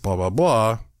ACFS, blah, blah,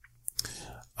 blah,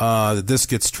 that this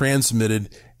gets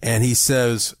transmitted. And he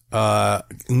says,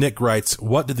 Nick writes,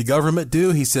 what did the government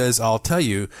do? He says, I'll tell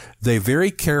you, they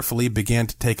very carefully began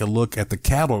to take a look at the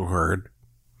cattle herd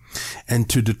and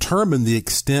to determine the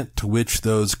extent to which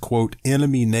those, quote,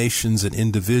 enemy nations and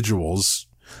individuals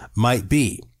might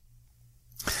be.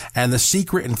 And the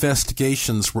secret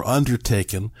investigations were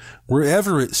undertaken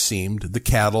wherever it seemed the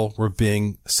cattle were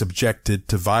being subjected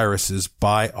to viruses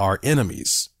by our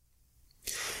enemies.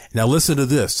 Now listen to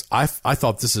this. I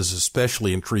thought this is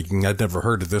especially intriguing. I'd never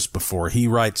heard of this before. He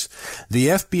writes, the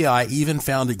FBI even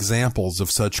found examples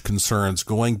of such concerns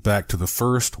going back to the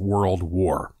First World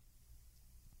War.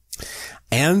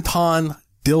 Anton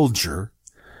Dilger,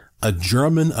 a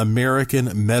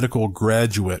German-American medical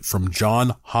graduate from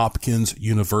Johns Hopkins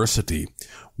University,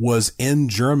 was in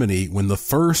Germany when the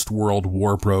First World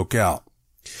War broke out.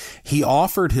 He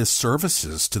offered his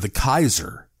services to the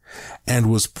Kaiser and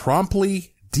was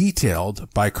promptly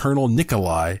detailed by Colonel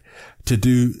Nikolai to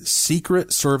do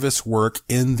Secret Service work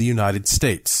in the United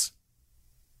States.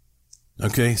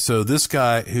 Okay, so this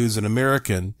guy who's an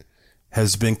American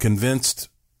has been convinced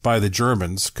by the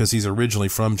Germans, because he's originally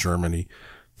from Germany,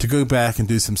 to go back and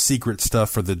do some secret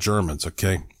stuff for the Germans,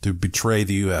 okay, to betray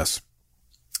the U.S.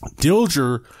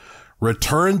 Dilger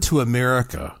returned to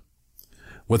America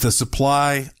with a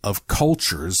supply of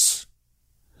cultures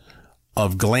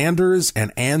of glanders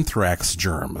and anthrax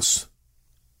germs.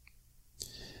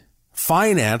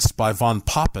 Financed by von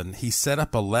Papen, he set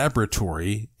up a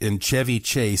laboratory in Chevy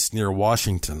Chase near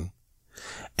Washington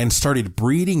and started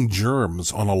breeding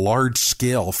germs on a large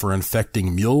scale for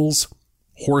infecting mules,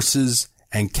 horses,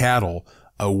 and cattle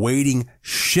awaiting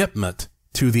shipment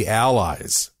to the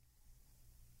Allies.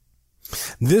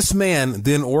 This man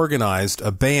then organized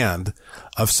a band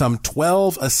of some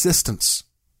 12 assistants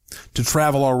to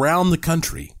travel around the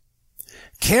country,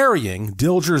 carrying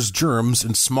Dilger's germs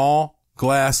in small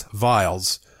glass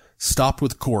vials stopped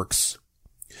with corks,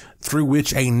 through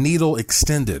which a needle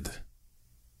extended.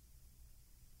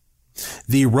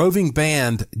 The roving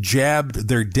band jabbed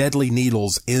their deadly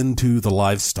needles into the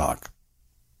livestock.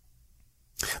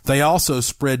 They also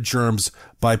spread germs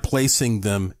by placing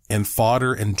them in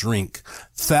fodder and drink.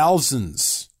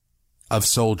 Thousands of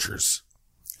soldiers,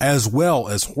 as well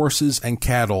as horses and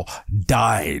cattle,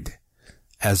 died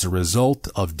as a result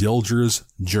of Dilger's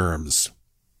germs.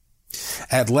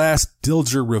 At last,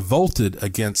 Dilger revolted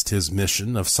against his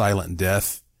mission of silent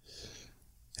death,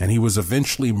 and he was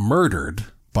eventually murdered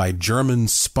by German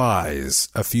spies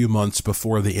a few months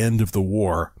before the end of the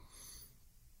war.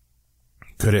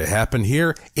 Could it happen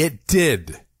here? It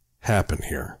did happen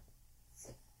here.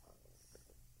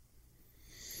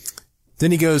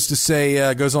 Then he goes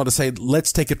on to say,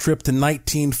 let's take a trip to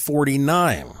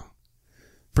 1949.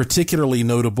 Particularly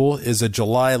notable is a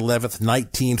July 11th,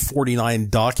 1949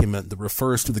 document that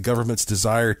refers to the government's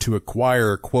desire to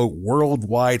acquire, quote,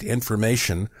 worldwide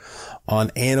information on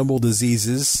animal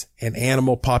diseases and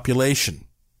animal population.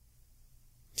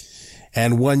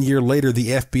 And 1 year later, the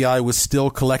FBI was still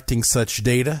collecting such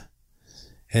data.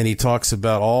 And he talks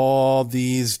about all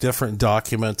these different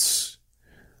documents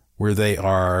where they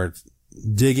are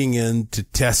digging into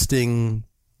testing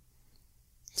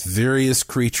various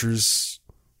creatures,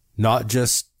 not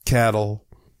just cattle,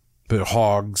 but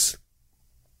hogs.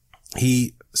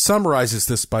 He summarizes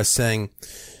this by saying,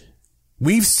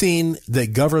 we've seen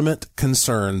that government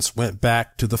concerns went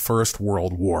back to the First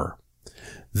World War.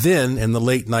 Then, in the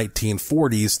late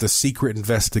 1940s, the secret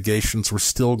investigations were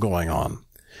still going on.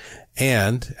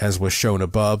 And, as was shown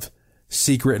above,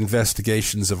 secret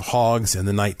investigations of hogs in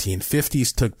the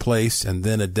 1950s took place, and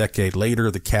then a decade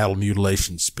later, the cattle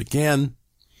mutilations began.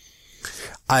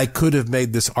 I could have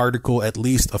made this article at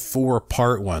least a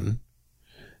 4-part one,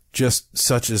 just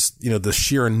such as, the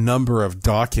sheer number of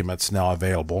documents now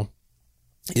available,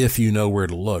 if you know where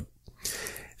to look.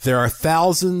 There are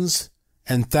thousands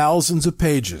and thousands of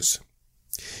pages.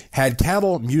 Had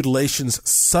cattle mutilations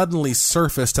suddenly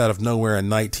surfaced out of nowhere in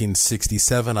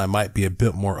 1967, I might be a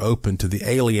bit more open to the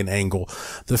alien angle.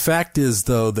 The fact is,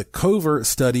 though, that covert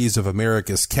studies of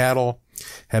America's cattle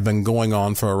have been going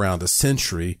on for around a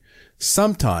century,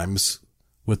 sometimes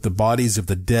with the bodies of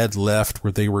the dead left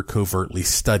where they were covertly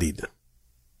studied.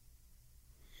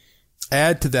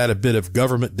 Add to that a bit of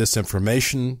government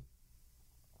disinformation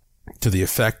to the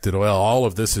effect that, all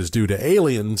of this is due to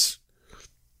aliens.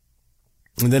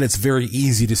 And then it's very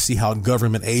easy to see how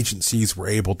government agencies were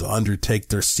able to undertake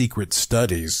their secret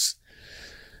studies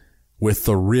with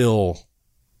the real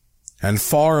and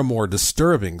far more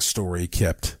disturbing story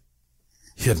kept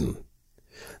hidden.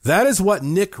 That is what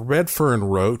Nick Redfern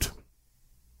wrote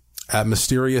at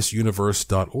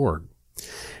mysteriousuniverse.org.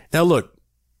 Now look,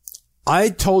 I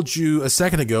told you a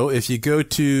second ago, if you go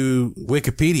to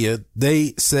Wikipedia,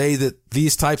 they say that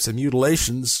these types of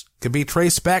mutilations can be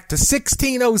traced back to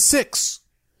 1606.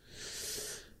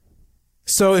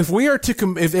 So if we are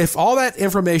to, if all that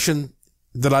information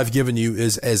that I've given you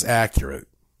is as accurate,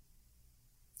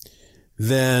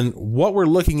 then what we're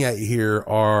looking at here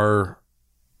are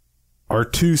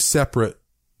two separate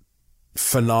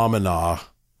phenomena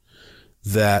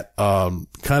that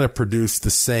kind of produce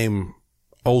the same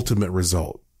ultimate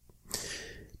result.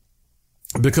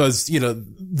 Because,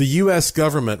 the U.S.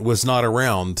 government was not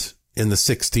around in the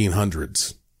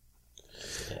 1600s.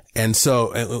 And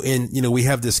so, we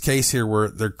have this case here where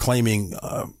they're claiming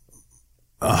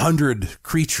 100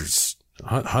 creatures,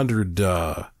 100,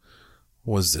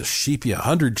 was this sheep? Yeah,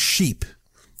 100 sheep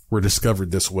were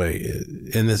discovered this way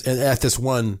at this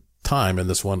one time, on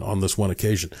this one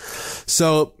occasion.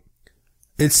 So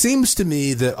it seems to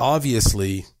me that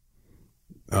obviously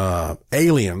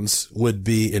aliens would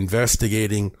be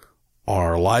investigating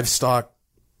our livestock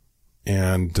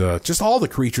and just all the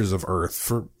creatures of Earth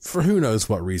for who knows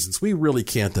what reasons. We really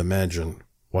can't imagine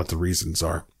what the reasons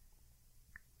are.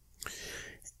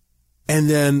 And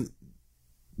then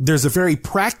there's a very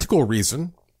practical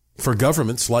reason for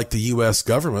governments like the U.S.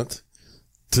 government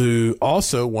to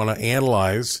also want to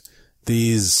analyze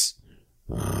these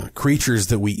creatures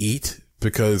that we eat,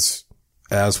 because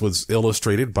as was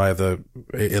illustrated by at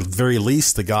very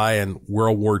least the guy in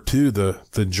World War II,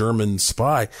 the German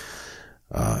spy,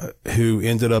 who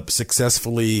ended up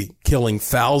successfully killing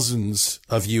thousands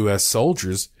of U.S.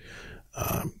 soldiers.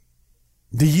 The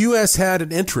U.S. had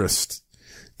an interest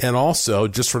in also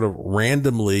just sort of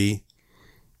randomly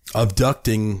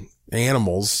abducting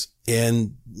animals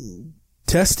and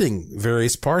testing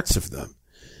various parts of them.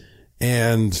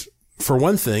 And for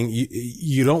one thing,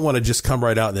 you don't want to just come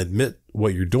right out and admit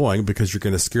what you're doing, because you're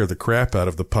going to scare the crap out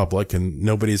of the public, and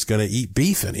nobody's going to eat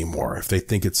beef anymore if they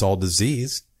think it's all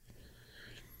diseased.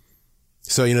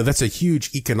 So, that's a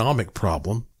huge economic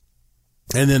problem.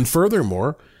 And then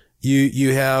furthermore,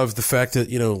 you have the fact that,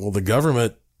 the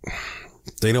government,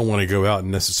 they don't want to go out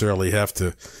and necessarily have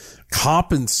to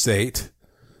compensate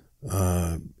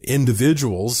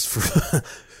individuals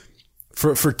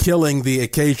for killing the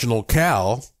occasional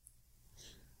cow.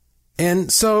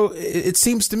 And so it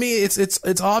seems to me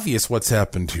it's obvious what's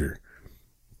happened here.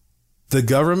 The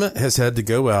government has had to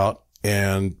go out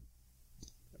and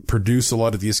produce a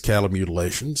lot of these cattle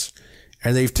mutilations,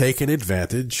 and they've taken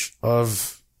advantage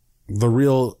of the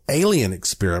real alien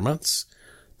experiments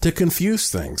to confuse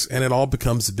things, and it all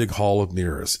becomes a big hall of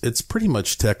mirrors. It's pretty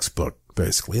much textbook,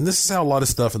 basically. And this is how a lot of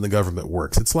stuff in the government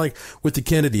works. It's like with the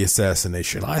Kennedy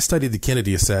assassination. I studied the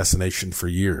Kennedy assassination for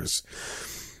years.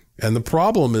 And the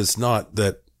problem is not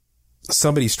that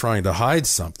somebody's trying to hide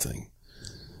something.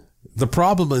 The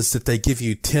problem is that they give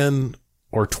you 10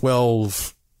 or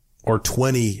 12 or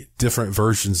 20 different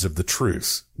versions of the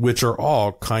truth, which are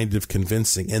all kind of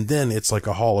convincing. And then it's like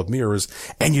a hall of mirrors,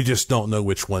 and you just don't know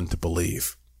which one to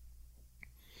believe.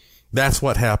 That's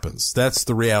what happens. That's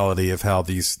the reality of how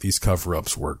these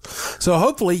cover-ups work. So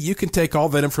hopefully you can take all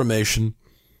that information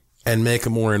and make a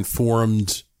more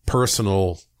informed,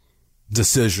 personal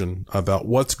decision about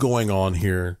what's going on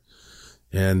here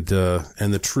and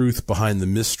the truth behind the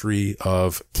mystery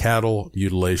of cattle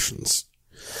mutilations.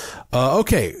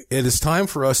 Okay, it is time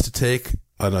for us to take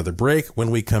another break.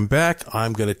 When we come back,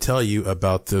 I'm going to tell you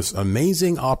about this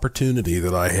amazing opportunity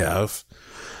that I have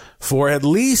for at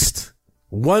least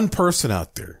one person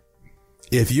out there.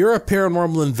 If you're a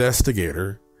paranormal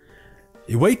investigator,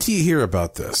 you wait till you hear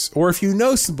about this. Or if you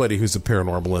know somebody who's a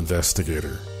paranormal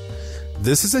investigator,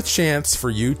 this is a chance for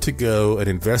you to go and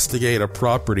investigate a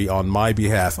property on my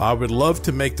behalf. I would love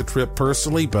to make the trip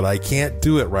personally, but I can't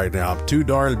do it right now. I'm too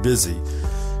darn busy.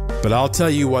 But I'll tell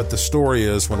you what the story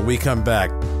is when we come back.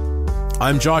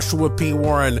 I'm Joshua P.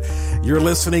 Warren. You're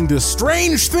listening to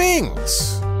Strange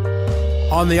Things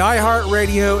on the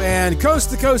iHeartRadio and Coast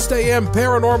to Coast AM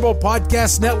Paranormal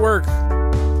Podcast Network.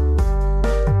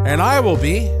 And I will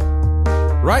be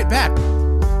right back.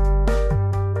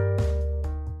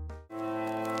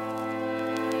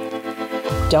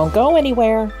 Don't go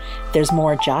anywhere. There's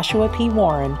more Joshua P.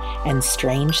 Warren and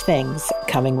Strange Things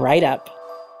coming right up.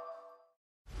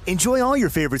 Enjoy all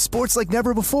your favorite sports like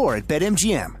never before at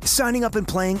BetMGM. Signing up and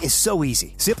playing is so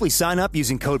easy. Simply sign up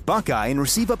using code Buckeye and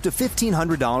receive up to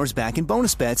 $1,500 back in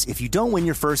bonus bets if you don't win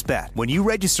your first bet. When you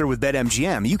register with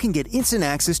BetMGM, you can get instant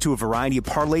access to a variety of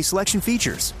parlay selection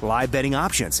features, live betting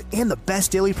options, and the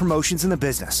best daily promotions in the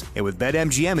business. And with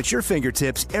BetMGM at your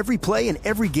fingertips, every play and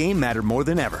every game matter more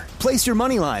than ever. Place your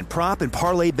moneyline, prop, and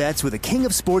parlay bets with the king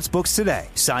of sportsbooks today.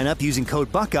 Sign up using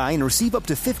code Buckeye and receive up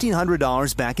to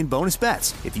 $1,500 back in bonus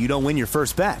bets if you don't win your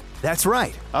first bet. That's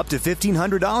right, up to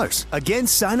 $1,500. Again,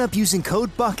 sign up using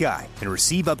code Buckeye and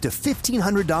receive up to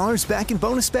 $1,500 back in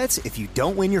bonus bets if you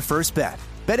don't win your first bet.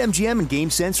 BetMGM and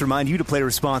GameSense remind you to play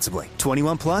responsibly.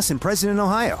 21 plus and present in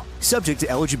Ohio. Subject to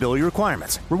eligibility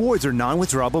requirements. Rewards are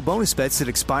non-withdrawable bonus bets that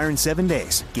expire in 7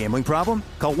 days. Gambling problem?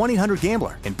 Call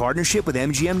 1-800-GAMBLER in partnership with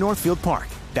MGM Northfield Park.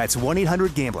 That's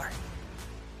 1-800-GAMBLER.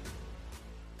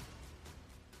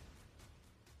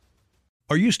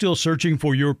 Are you still searching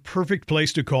for your perfect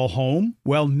place to call home?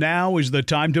 Well, now is the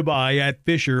time to buy at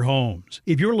Fisher Homes.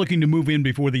 If you're looking to move in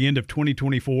before the end of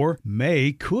 2024,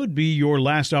 May could be your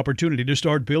last opportunity to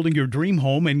start building your dream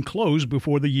home and close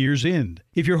before the year's end.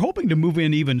 If you're hoping to move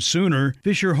in even sooner,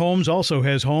 Fisher Homes also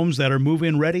has homes that are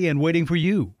move-in ready and waiting for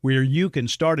you, where you can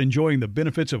start enjoying the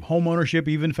benefits of homeownership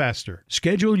even faster.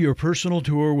 Schedule your personal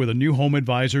tour with a new home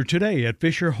advisor today at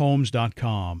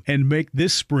FisherHomes.com and make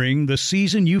this spring the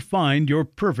season you find your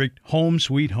perfect home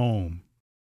sweet home.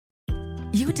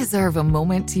 You deserve a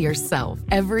moment to yourself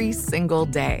every single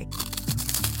day.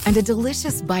 And a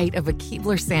delicious bite of a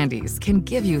Keebler Sandies can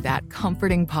give you that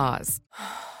comforting pause.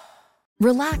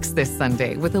 Relax this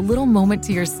Sunday with a little moment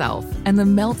to yourself and the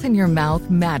melt-in-your-mouth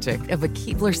magic of a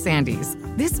Keebler Sandies.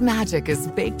 This magic is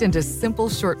baked into simple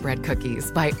shortbread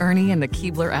cookies by Ernie and the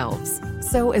Keebler Elves.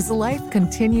 So as life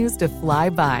continues to fly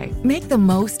by, make the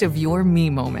most of your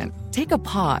me moment. Take a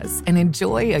pause and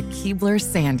enjoy a Keebler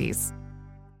Sandies.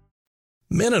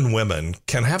 Men and women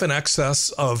can have an excess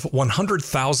of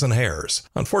 100,000 hairs.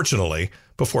 Unfortunately,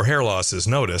 before hair loss is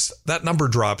noticed, that number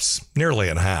drops nearly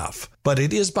in half. But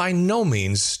it is by no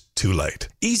means too late.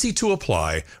 Easy to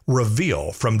apply,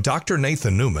 Reveal from Dr.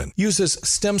 Nathan Newman uses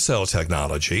stem cell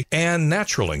technology and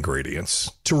natural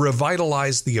ingredients to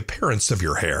revitalize the appearance of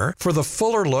your hair for the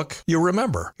fuller look you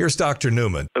remember. Here's Dr.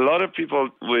 Newman. A lot of people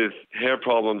with hair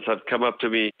problems have come up to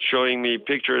me showing me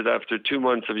pictures after 2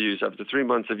 months of use, after 3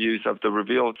 months of use of the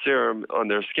Reveal serum on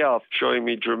their scalp, showing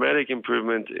me dramatic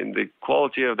improvement in the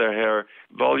quality of their hair,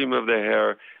 volume of their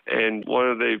hair. And one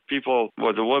of the people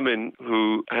was a woman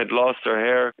who had lost her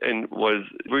hair and was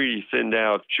really thinned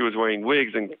out. She was wearing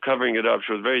wigs and covering it up.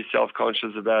 She was very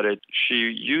self-conscious about it.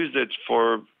 She used it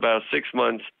for about 6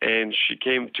 months, and she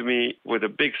came to me with a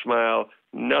big smile,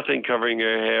 nothing covering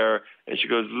her hair. And she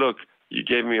goes, "Look, you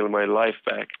gave me my life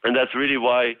back." And that's really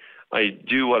why I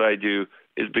do what I do,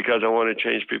 is because I want to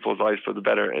change people's lives for the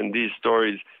better. And these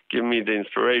stories give me the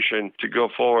inspiration to go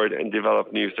forward and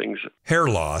develop new things. Hair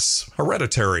loss,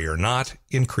 hereditary or not,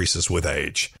 increases with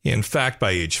age. In fact,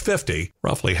 by age 50,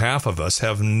 roughly half of us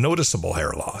have noticeable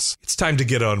hair loss. It's time to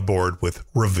get on board with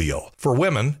Reveal for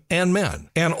women and men.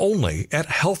 And only at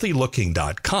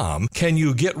healthylooking.com can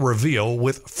you get Reveal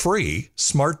with free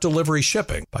smart delivery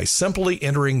shipping by simply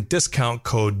entering discount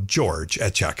code GEORGE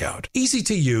at checkout. Easy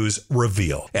to use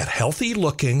Reveal at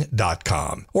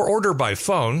healthylooking.com or order by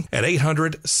phone at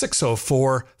 800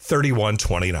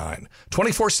 800-604-3129.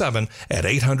 24/7 at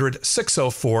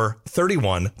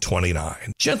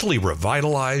 800-604-3129. Gently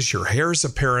revitalize your hair's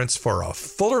appearance for a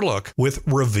fuller look with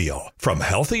Reveal from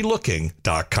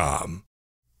healthylooking.com.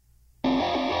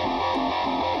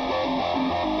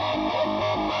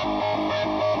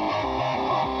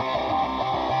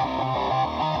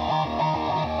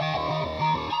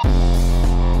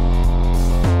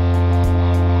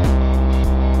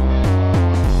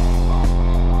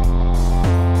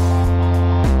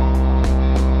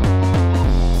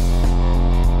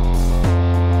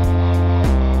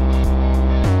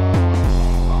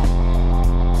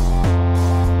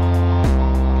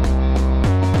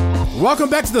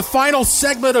 Welcome back to the final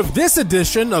segment of this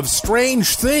edition of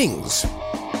Strange Things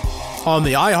on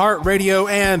the iHeartRadio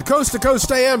and Coast to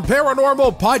Coast AM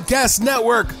Paranormal Podcast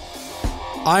Network.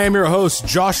 I am your host,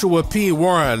 Joshua P.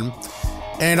 Warren,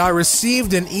 and I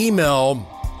received an email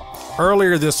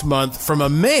earlier this month from a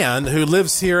man who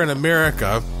lives here in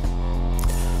America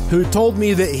who told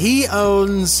me that he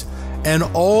owns an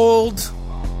old,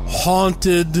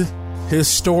 haunted,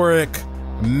 historic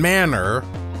manor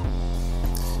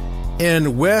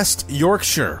in West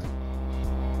Yorkshire,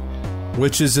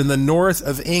 which is in the north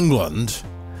of England,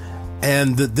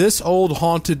 and that this old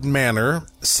haunted manor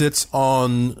sits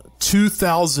on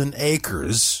 2,000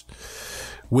 acres,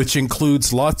 which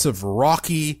includes lots of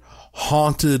rocky,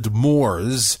 haunted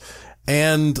moors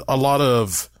and a lot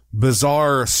of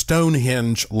bizarre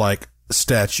Stonehenge-like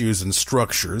statues and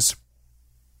structures.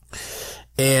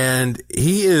 And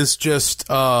he is just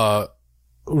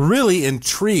really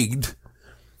intrigued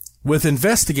with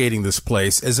investigating this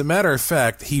place. As a matter of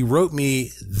fact, he wrote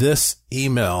me this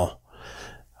email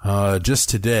just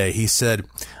today. He said,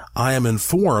 I am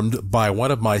informed by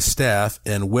one of my staff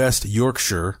in West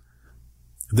Yorkshire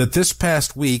that this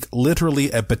past week, literally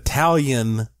a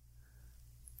battalion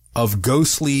of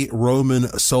ghostly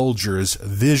Roman soldiers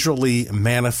visually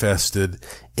manifested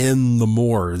in the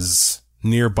moors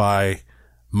nearby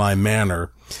my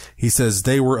manor. He says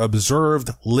they were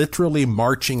observed literally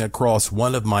marching across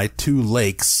one of my 2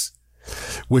 lakes,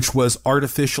 which was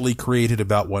artificially created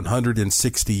about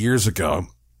 160 years ago.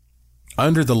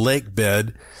 Under the lake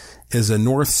bed is a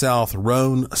north-south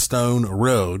Roan stone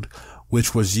road,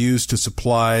 which was used to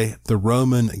supply the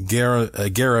Roman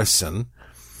garrison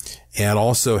and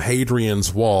also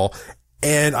Hadrian's Wall.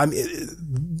 And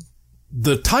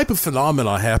the type of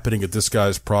phenomena happening at this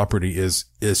guy's property is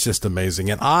just amazing.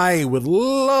 And I would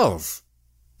love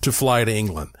to fly to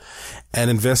England and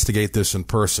investigate this in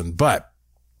person. But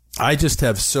I just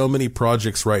have so many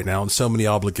projects right now and so many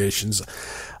obligations.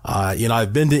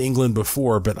 I've been to England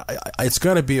before, but it's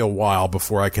going to be a while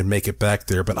before I can make it back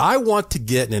there. But I want to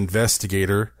get an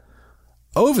investigator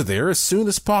over there as soon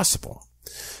as possible.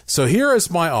 So here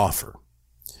is my offer.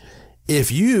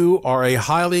 If you are a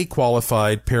highly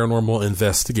qualified paranormal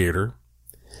investigator,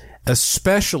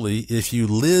 especially if you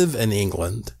live in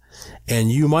England and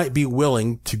you might be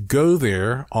willing to go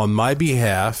there on my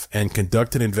behalf and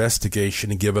conduct an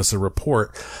investigation and give us a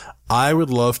report, I would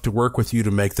love to work with you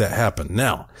to make that happen.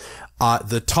 Now,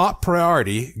 the top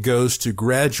priority goes to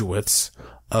graduates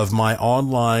of my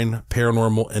online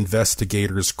paranormal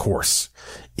investigators course.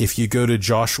 If you go to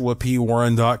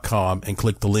joshuapwarren.com and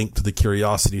click the link to the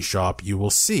Curiosity Shop, you will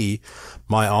see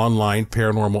my online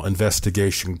paranormal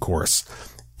investigation course.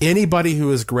 Anybody who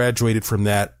has graduated from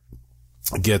that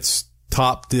gets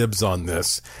top dibs on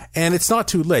this. And it's not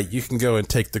too late. You can go and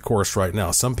take the course right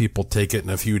now. Some people take it in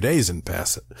a few days and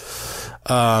pass it.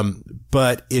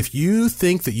 But if you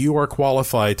think that you are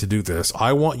qualified to do this,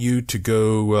 I want you to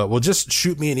go, just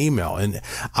shoot me an email. And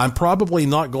I'm probably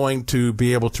not going to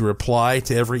be able to reply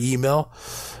to every email,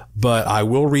 but I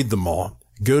will read them all.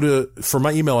 For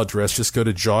my email address, just go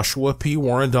to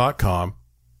joshuapwarren.com.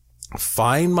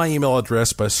 Find my email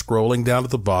address by scrolling down to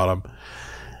the bottom.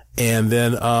 And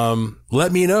then,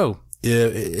 let me know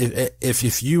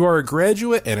if you are a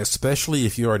graduate, and especially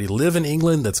if you already live in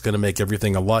England, that's going to make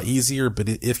everything a lot easier. But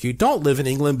if you don't live in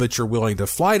England, but you're willing to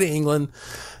fly to England,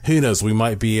 who knows? We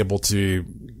might be able to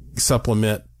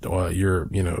supplement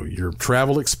your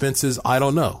travel expenses. I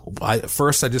don't know.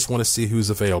 First, I just want to see who's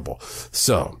available.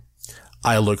 So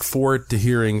I look forward to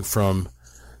hearing from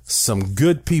some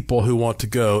good people who want to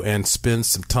go and spend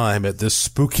some time at this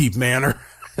spooky manor.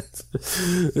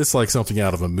 It's like something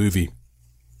out of a movie.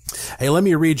 Hey, let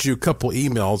me read you a couple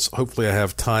emails. Hopefully I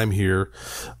have time here.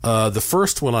 The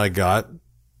first one I got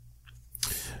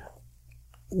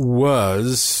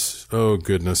was, oh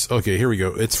goodness. Okay, here we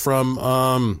go. It's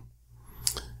from,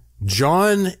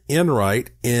 John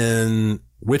Enright in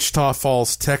Wichita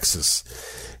Falls, Texas.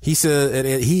 He said,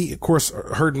 and he of course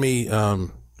heard me,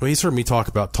 Well, he's heard me talk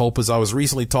about tulpas. I was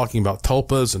recently talking about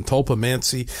tulpas and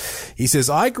tulpamancy. He says,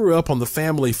 I grew up on the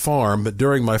family farm, but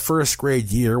during my first grade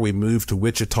year, we moved to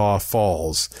Wichita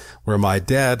Falls, where my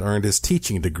dad earned his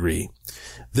teaching degree.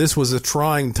 This was a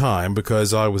trying time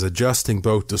because I was adjusting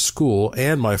both to school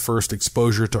and my first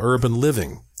exposure to urban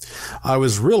living. I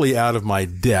was really out of my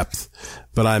depth,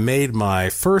 but I made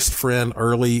my first friend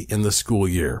early in the school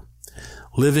year.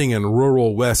 Living in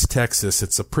rural West Texas,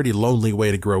 it's a pretty lonely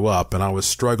way to grow up, and I was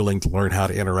struggling to learn how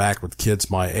to interact with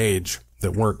kids my age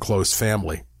that weren't close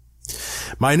family.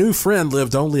 My new friend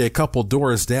lived only a couple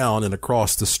doors down and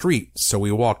across the street, so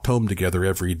we walked home together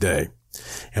every day.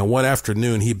 And one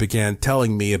afternoon, he began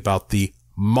telling me about the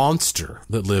monster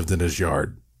that lived in his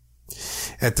yard.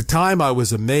 At the time, I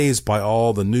was amazed by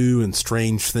all the new and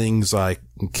strange things I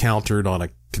encountered on a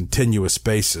continuous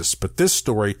basis, but this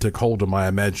story took hold of my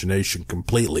imagination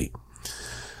completely.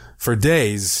 For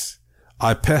days,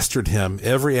 I pestered him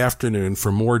every afternoon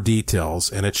for more details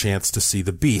and a chance to see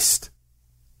the beast.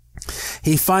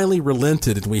 He finally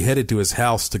relented, and we headed to his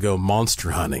house to go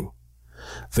monster hunting.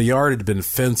 The yard had been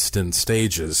fenced in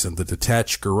stages, and the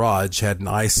detached garage had an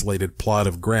isolated plot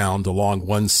of ground along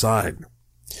one side.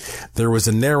 There was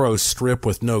a narrow strip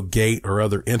with no gate or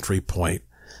other entry point,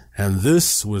 and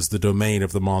this was the domain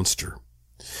of the monster.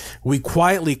 We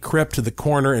quietly crept to the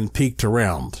corner and peeked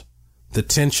around. The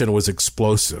tension was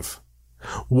explosive.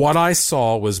 What I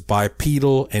saw was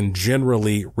bipedal and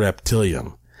generally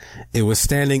reptilian. It was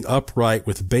standing upright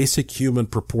with basic human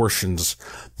proportions,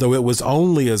 though it was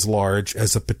only as large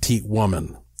as a petite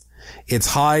woman. Its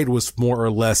hide was more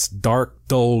or less dark,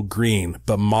 dull green,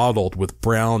 but mottled with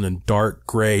brown and dark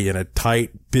gray in a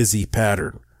tight, busy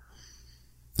pattern.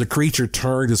 The creature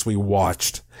turned as we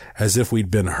watched, as if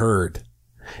we'd been heard.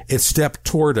 It stepped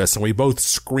toward us, and we both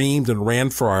screamed and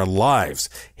ran for our lives,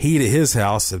 he to his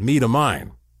house and me to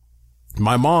mine.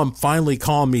 My mom finally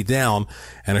calmed me down,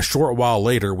 and a short while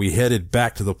later we headed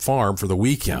back to the farm for the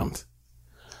weekend.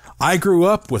 I grew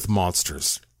up with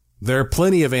monsters. There are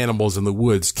plenty of animals in the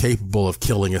woods capable of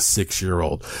killing a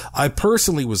 6-year-old. I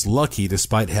personally was lucky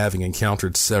despite having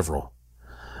encountered several.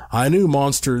 I knew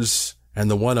monsters, and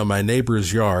the one on my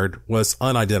neighbor's yard was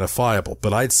unidentifiable,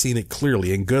 but I'd seen it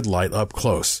clearly in good light up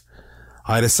close.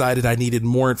 I decided I needed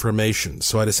more information,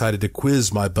 so I decided to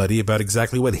quiz my buddy about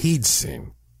exactly what he'd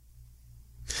seen.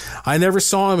 I never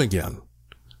saw him again.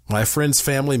 My friend's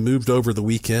family moved over the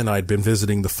weekend I'd been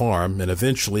visiting the farm, and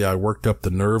eventually I worked up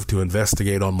the nerve to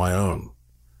investigate on my own.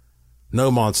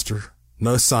 No monster,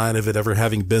 no sign of it ever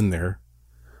having been there,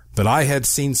 but I had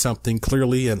seen something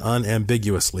clearly and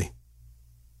unambiguously.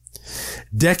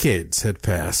 Decades had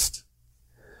passed,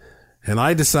 and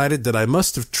I decided that I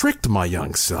must have tricked my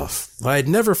young self. I had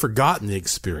never forgotten the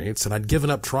experience, and I'd given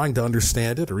up trying to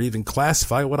understand it or even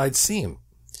classify what I'd seen.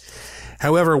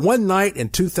 However, one night in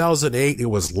 2008, it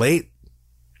was late,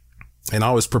 and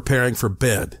I was preparing for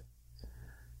bed.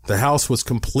 The house was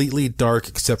completely dark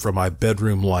except for my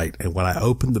bedroom light, and when I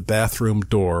opened the bathroom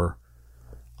door,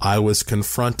 I was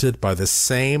confronted by the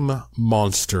same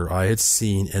monster I had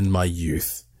seen in my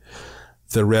youth.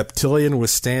 The reptilian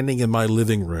was standing in my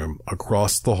living room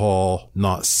across the hall,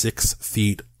 not 6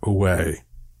 feet away.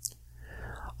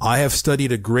 I have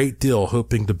studied a great deal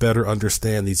hoping to better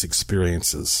understand these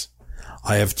experiences.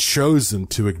 I have chosen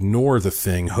to ignore the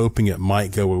thing, hoping it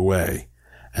might go away,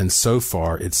 and so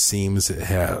far it seems it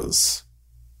has.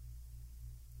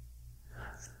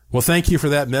 Well, thank you for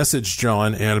that message,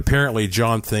 John, and apparently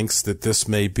John thinks that this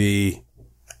may be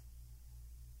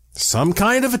some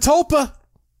kind of a tulpa.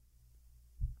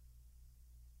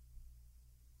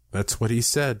 That's what he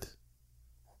said.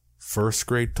 First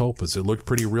grade tulpas. It looked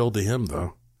pretty real to him,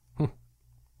 though.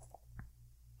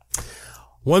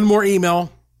 One more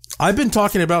email. I've been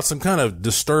talking about some kind of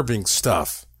disturbing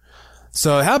stuff.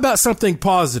 So how about something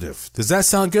positive? Does that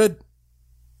sound good?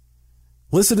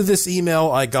 Listen to this email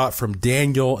I got from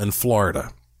Daniel in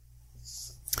Florida.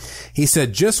 He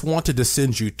said, just wanted to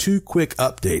send you 2 quick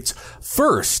updates.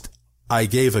 First, I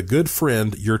gave a good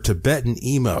friend your Tibetan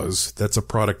emos. That's a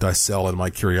product I sell in my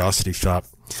curiosity shop.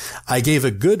 I gave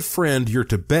a good friend your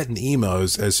Tibetan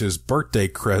emos as his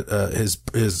birthday,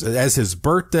 his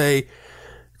birthday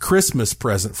Christmas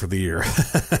present for the year.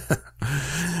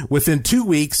 Within 2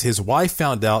 weeks, his wife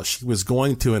found out she was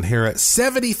going to inherit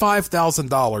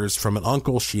 $75,000 from an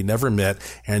uncle she never met,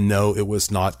 and no, it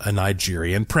was not a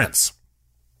Nigerian prince.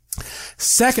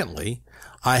 Secondly,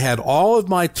 I had all of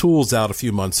my tools out a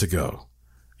few months ago.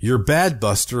 Your Bad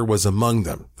Buster was among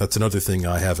them. That's another thing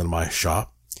I have in my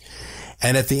shop.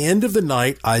 And at the end of the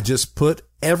night, I just put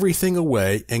everything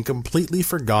away and completely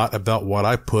forgot about what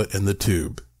I put in the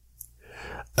tube.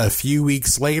 A few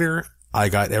weeks later, I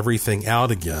got everything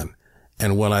out again.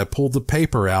 And when I pulled the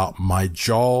paper out, my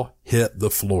jaw hit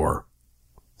the floor.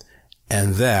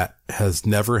 And that has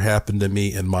never happened to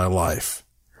me in my life.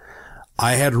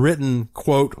 I had written,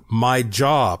 quote, my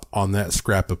job on that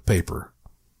scrap of paper.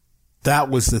 That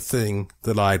was the thing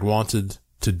that I'd wanted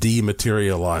to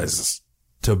dematerialize,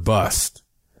 to bust.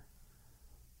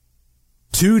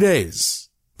 2 days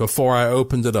before I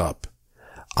opened it up,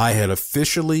 I had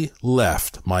officially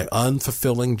left my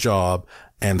unfulfilling job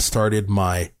and started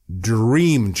my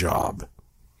dream job.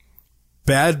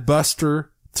 Bad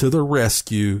Buster to the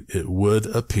rescue, it would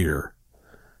appear.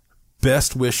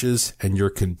 Best wishes and your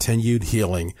continued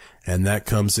healing. And that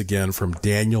comes again from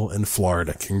Daniel in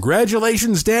Florida.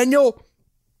 Congratulations, Daniel.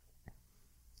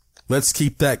 Let's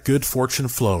keep that good fortune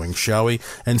flowing, shall we?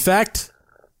 In fact,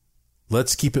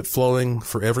 let's keep it flowing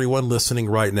for everyone listening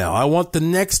right now. I want the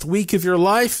next week of your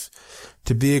life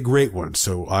to be a great one.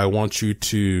 So I want you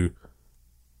to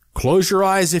close your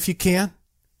eyes if you can,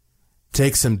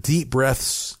 take some deep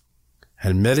breaths,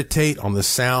 and meditate on the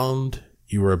sound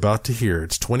you are about to hear.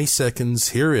 It's 20 seconds.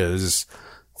 Here is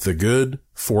the Good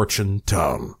Fortune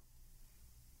Tone.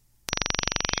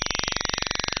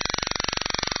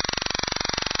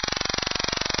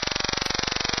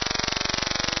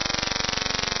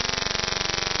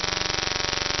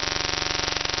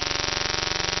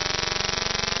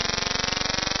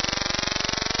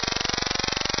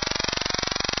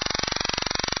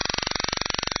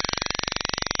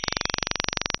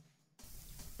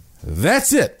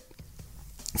 That's it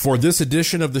for this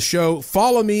edition of the show.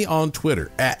 Follow me on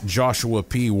Twitter at Joshua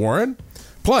P. Warren.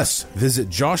 Plus, visit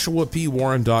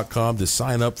joshuapwarren.com to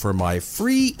sign up for my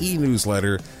free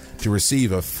e-newsletter to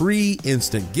receive a free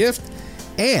instant gift,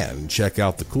 and check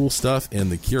out the cool stuff in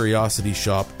the Curiosity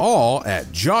Shop, all at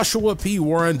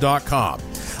joshuapwarren.com.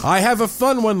 I have a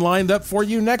fun one lined up for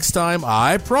you next time,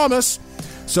 I promise.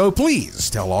 So please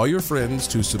tell all your friends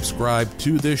to subscribe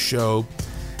to this show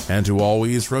and to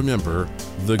always remember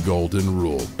the golden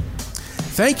rule.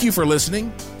 Thank you for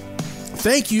listening.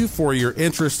 Thank you for your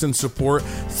interest and support.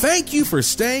 Thank you for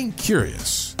staying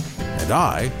curious. And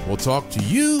I will talk to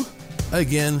you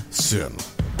again soon.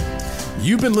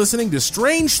 You've been listening to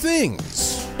Strange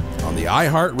Things on the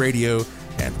iHeartRadio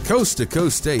and Coast to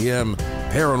Coast AM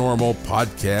Paranormal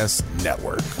Podcast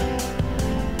Network.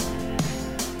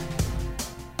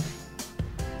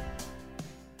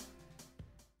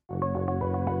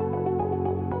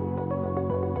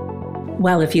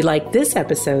 Well, if you like this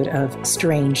episode of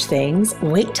Strange Things,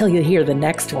 wait till you hear the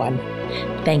next one.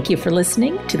 Thank you for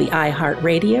listening to the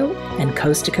iHeartRadio and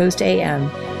Coast to Coast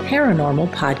AM Paranormal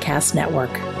Podcast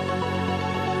Network.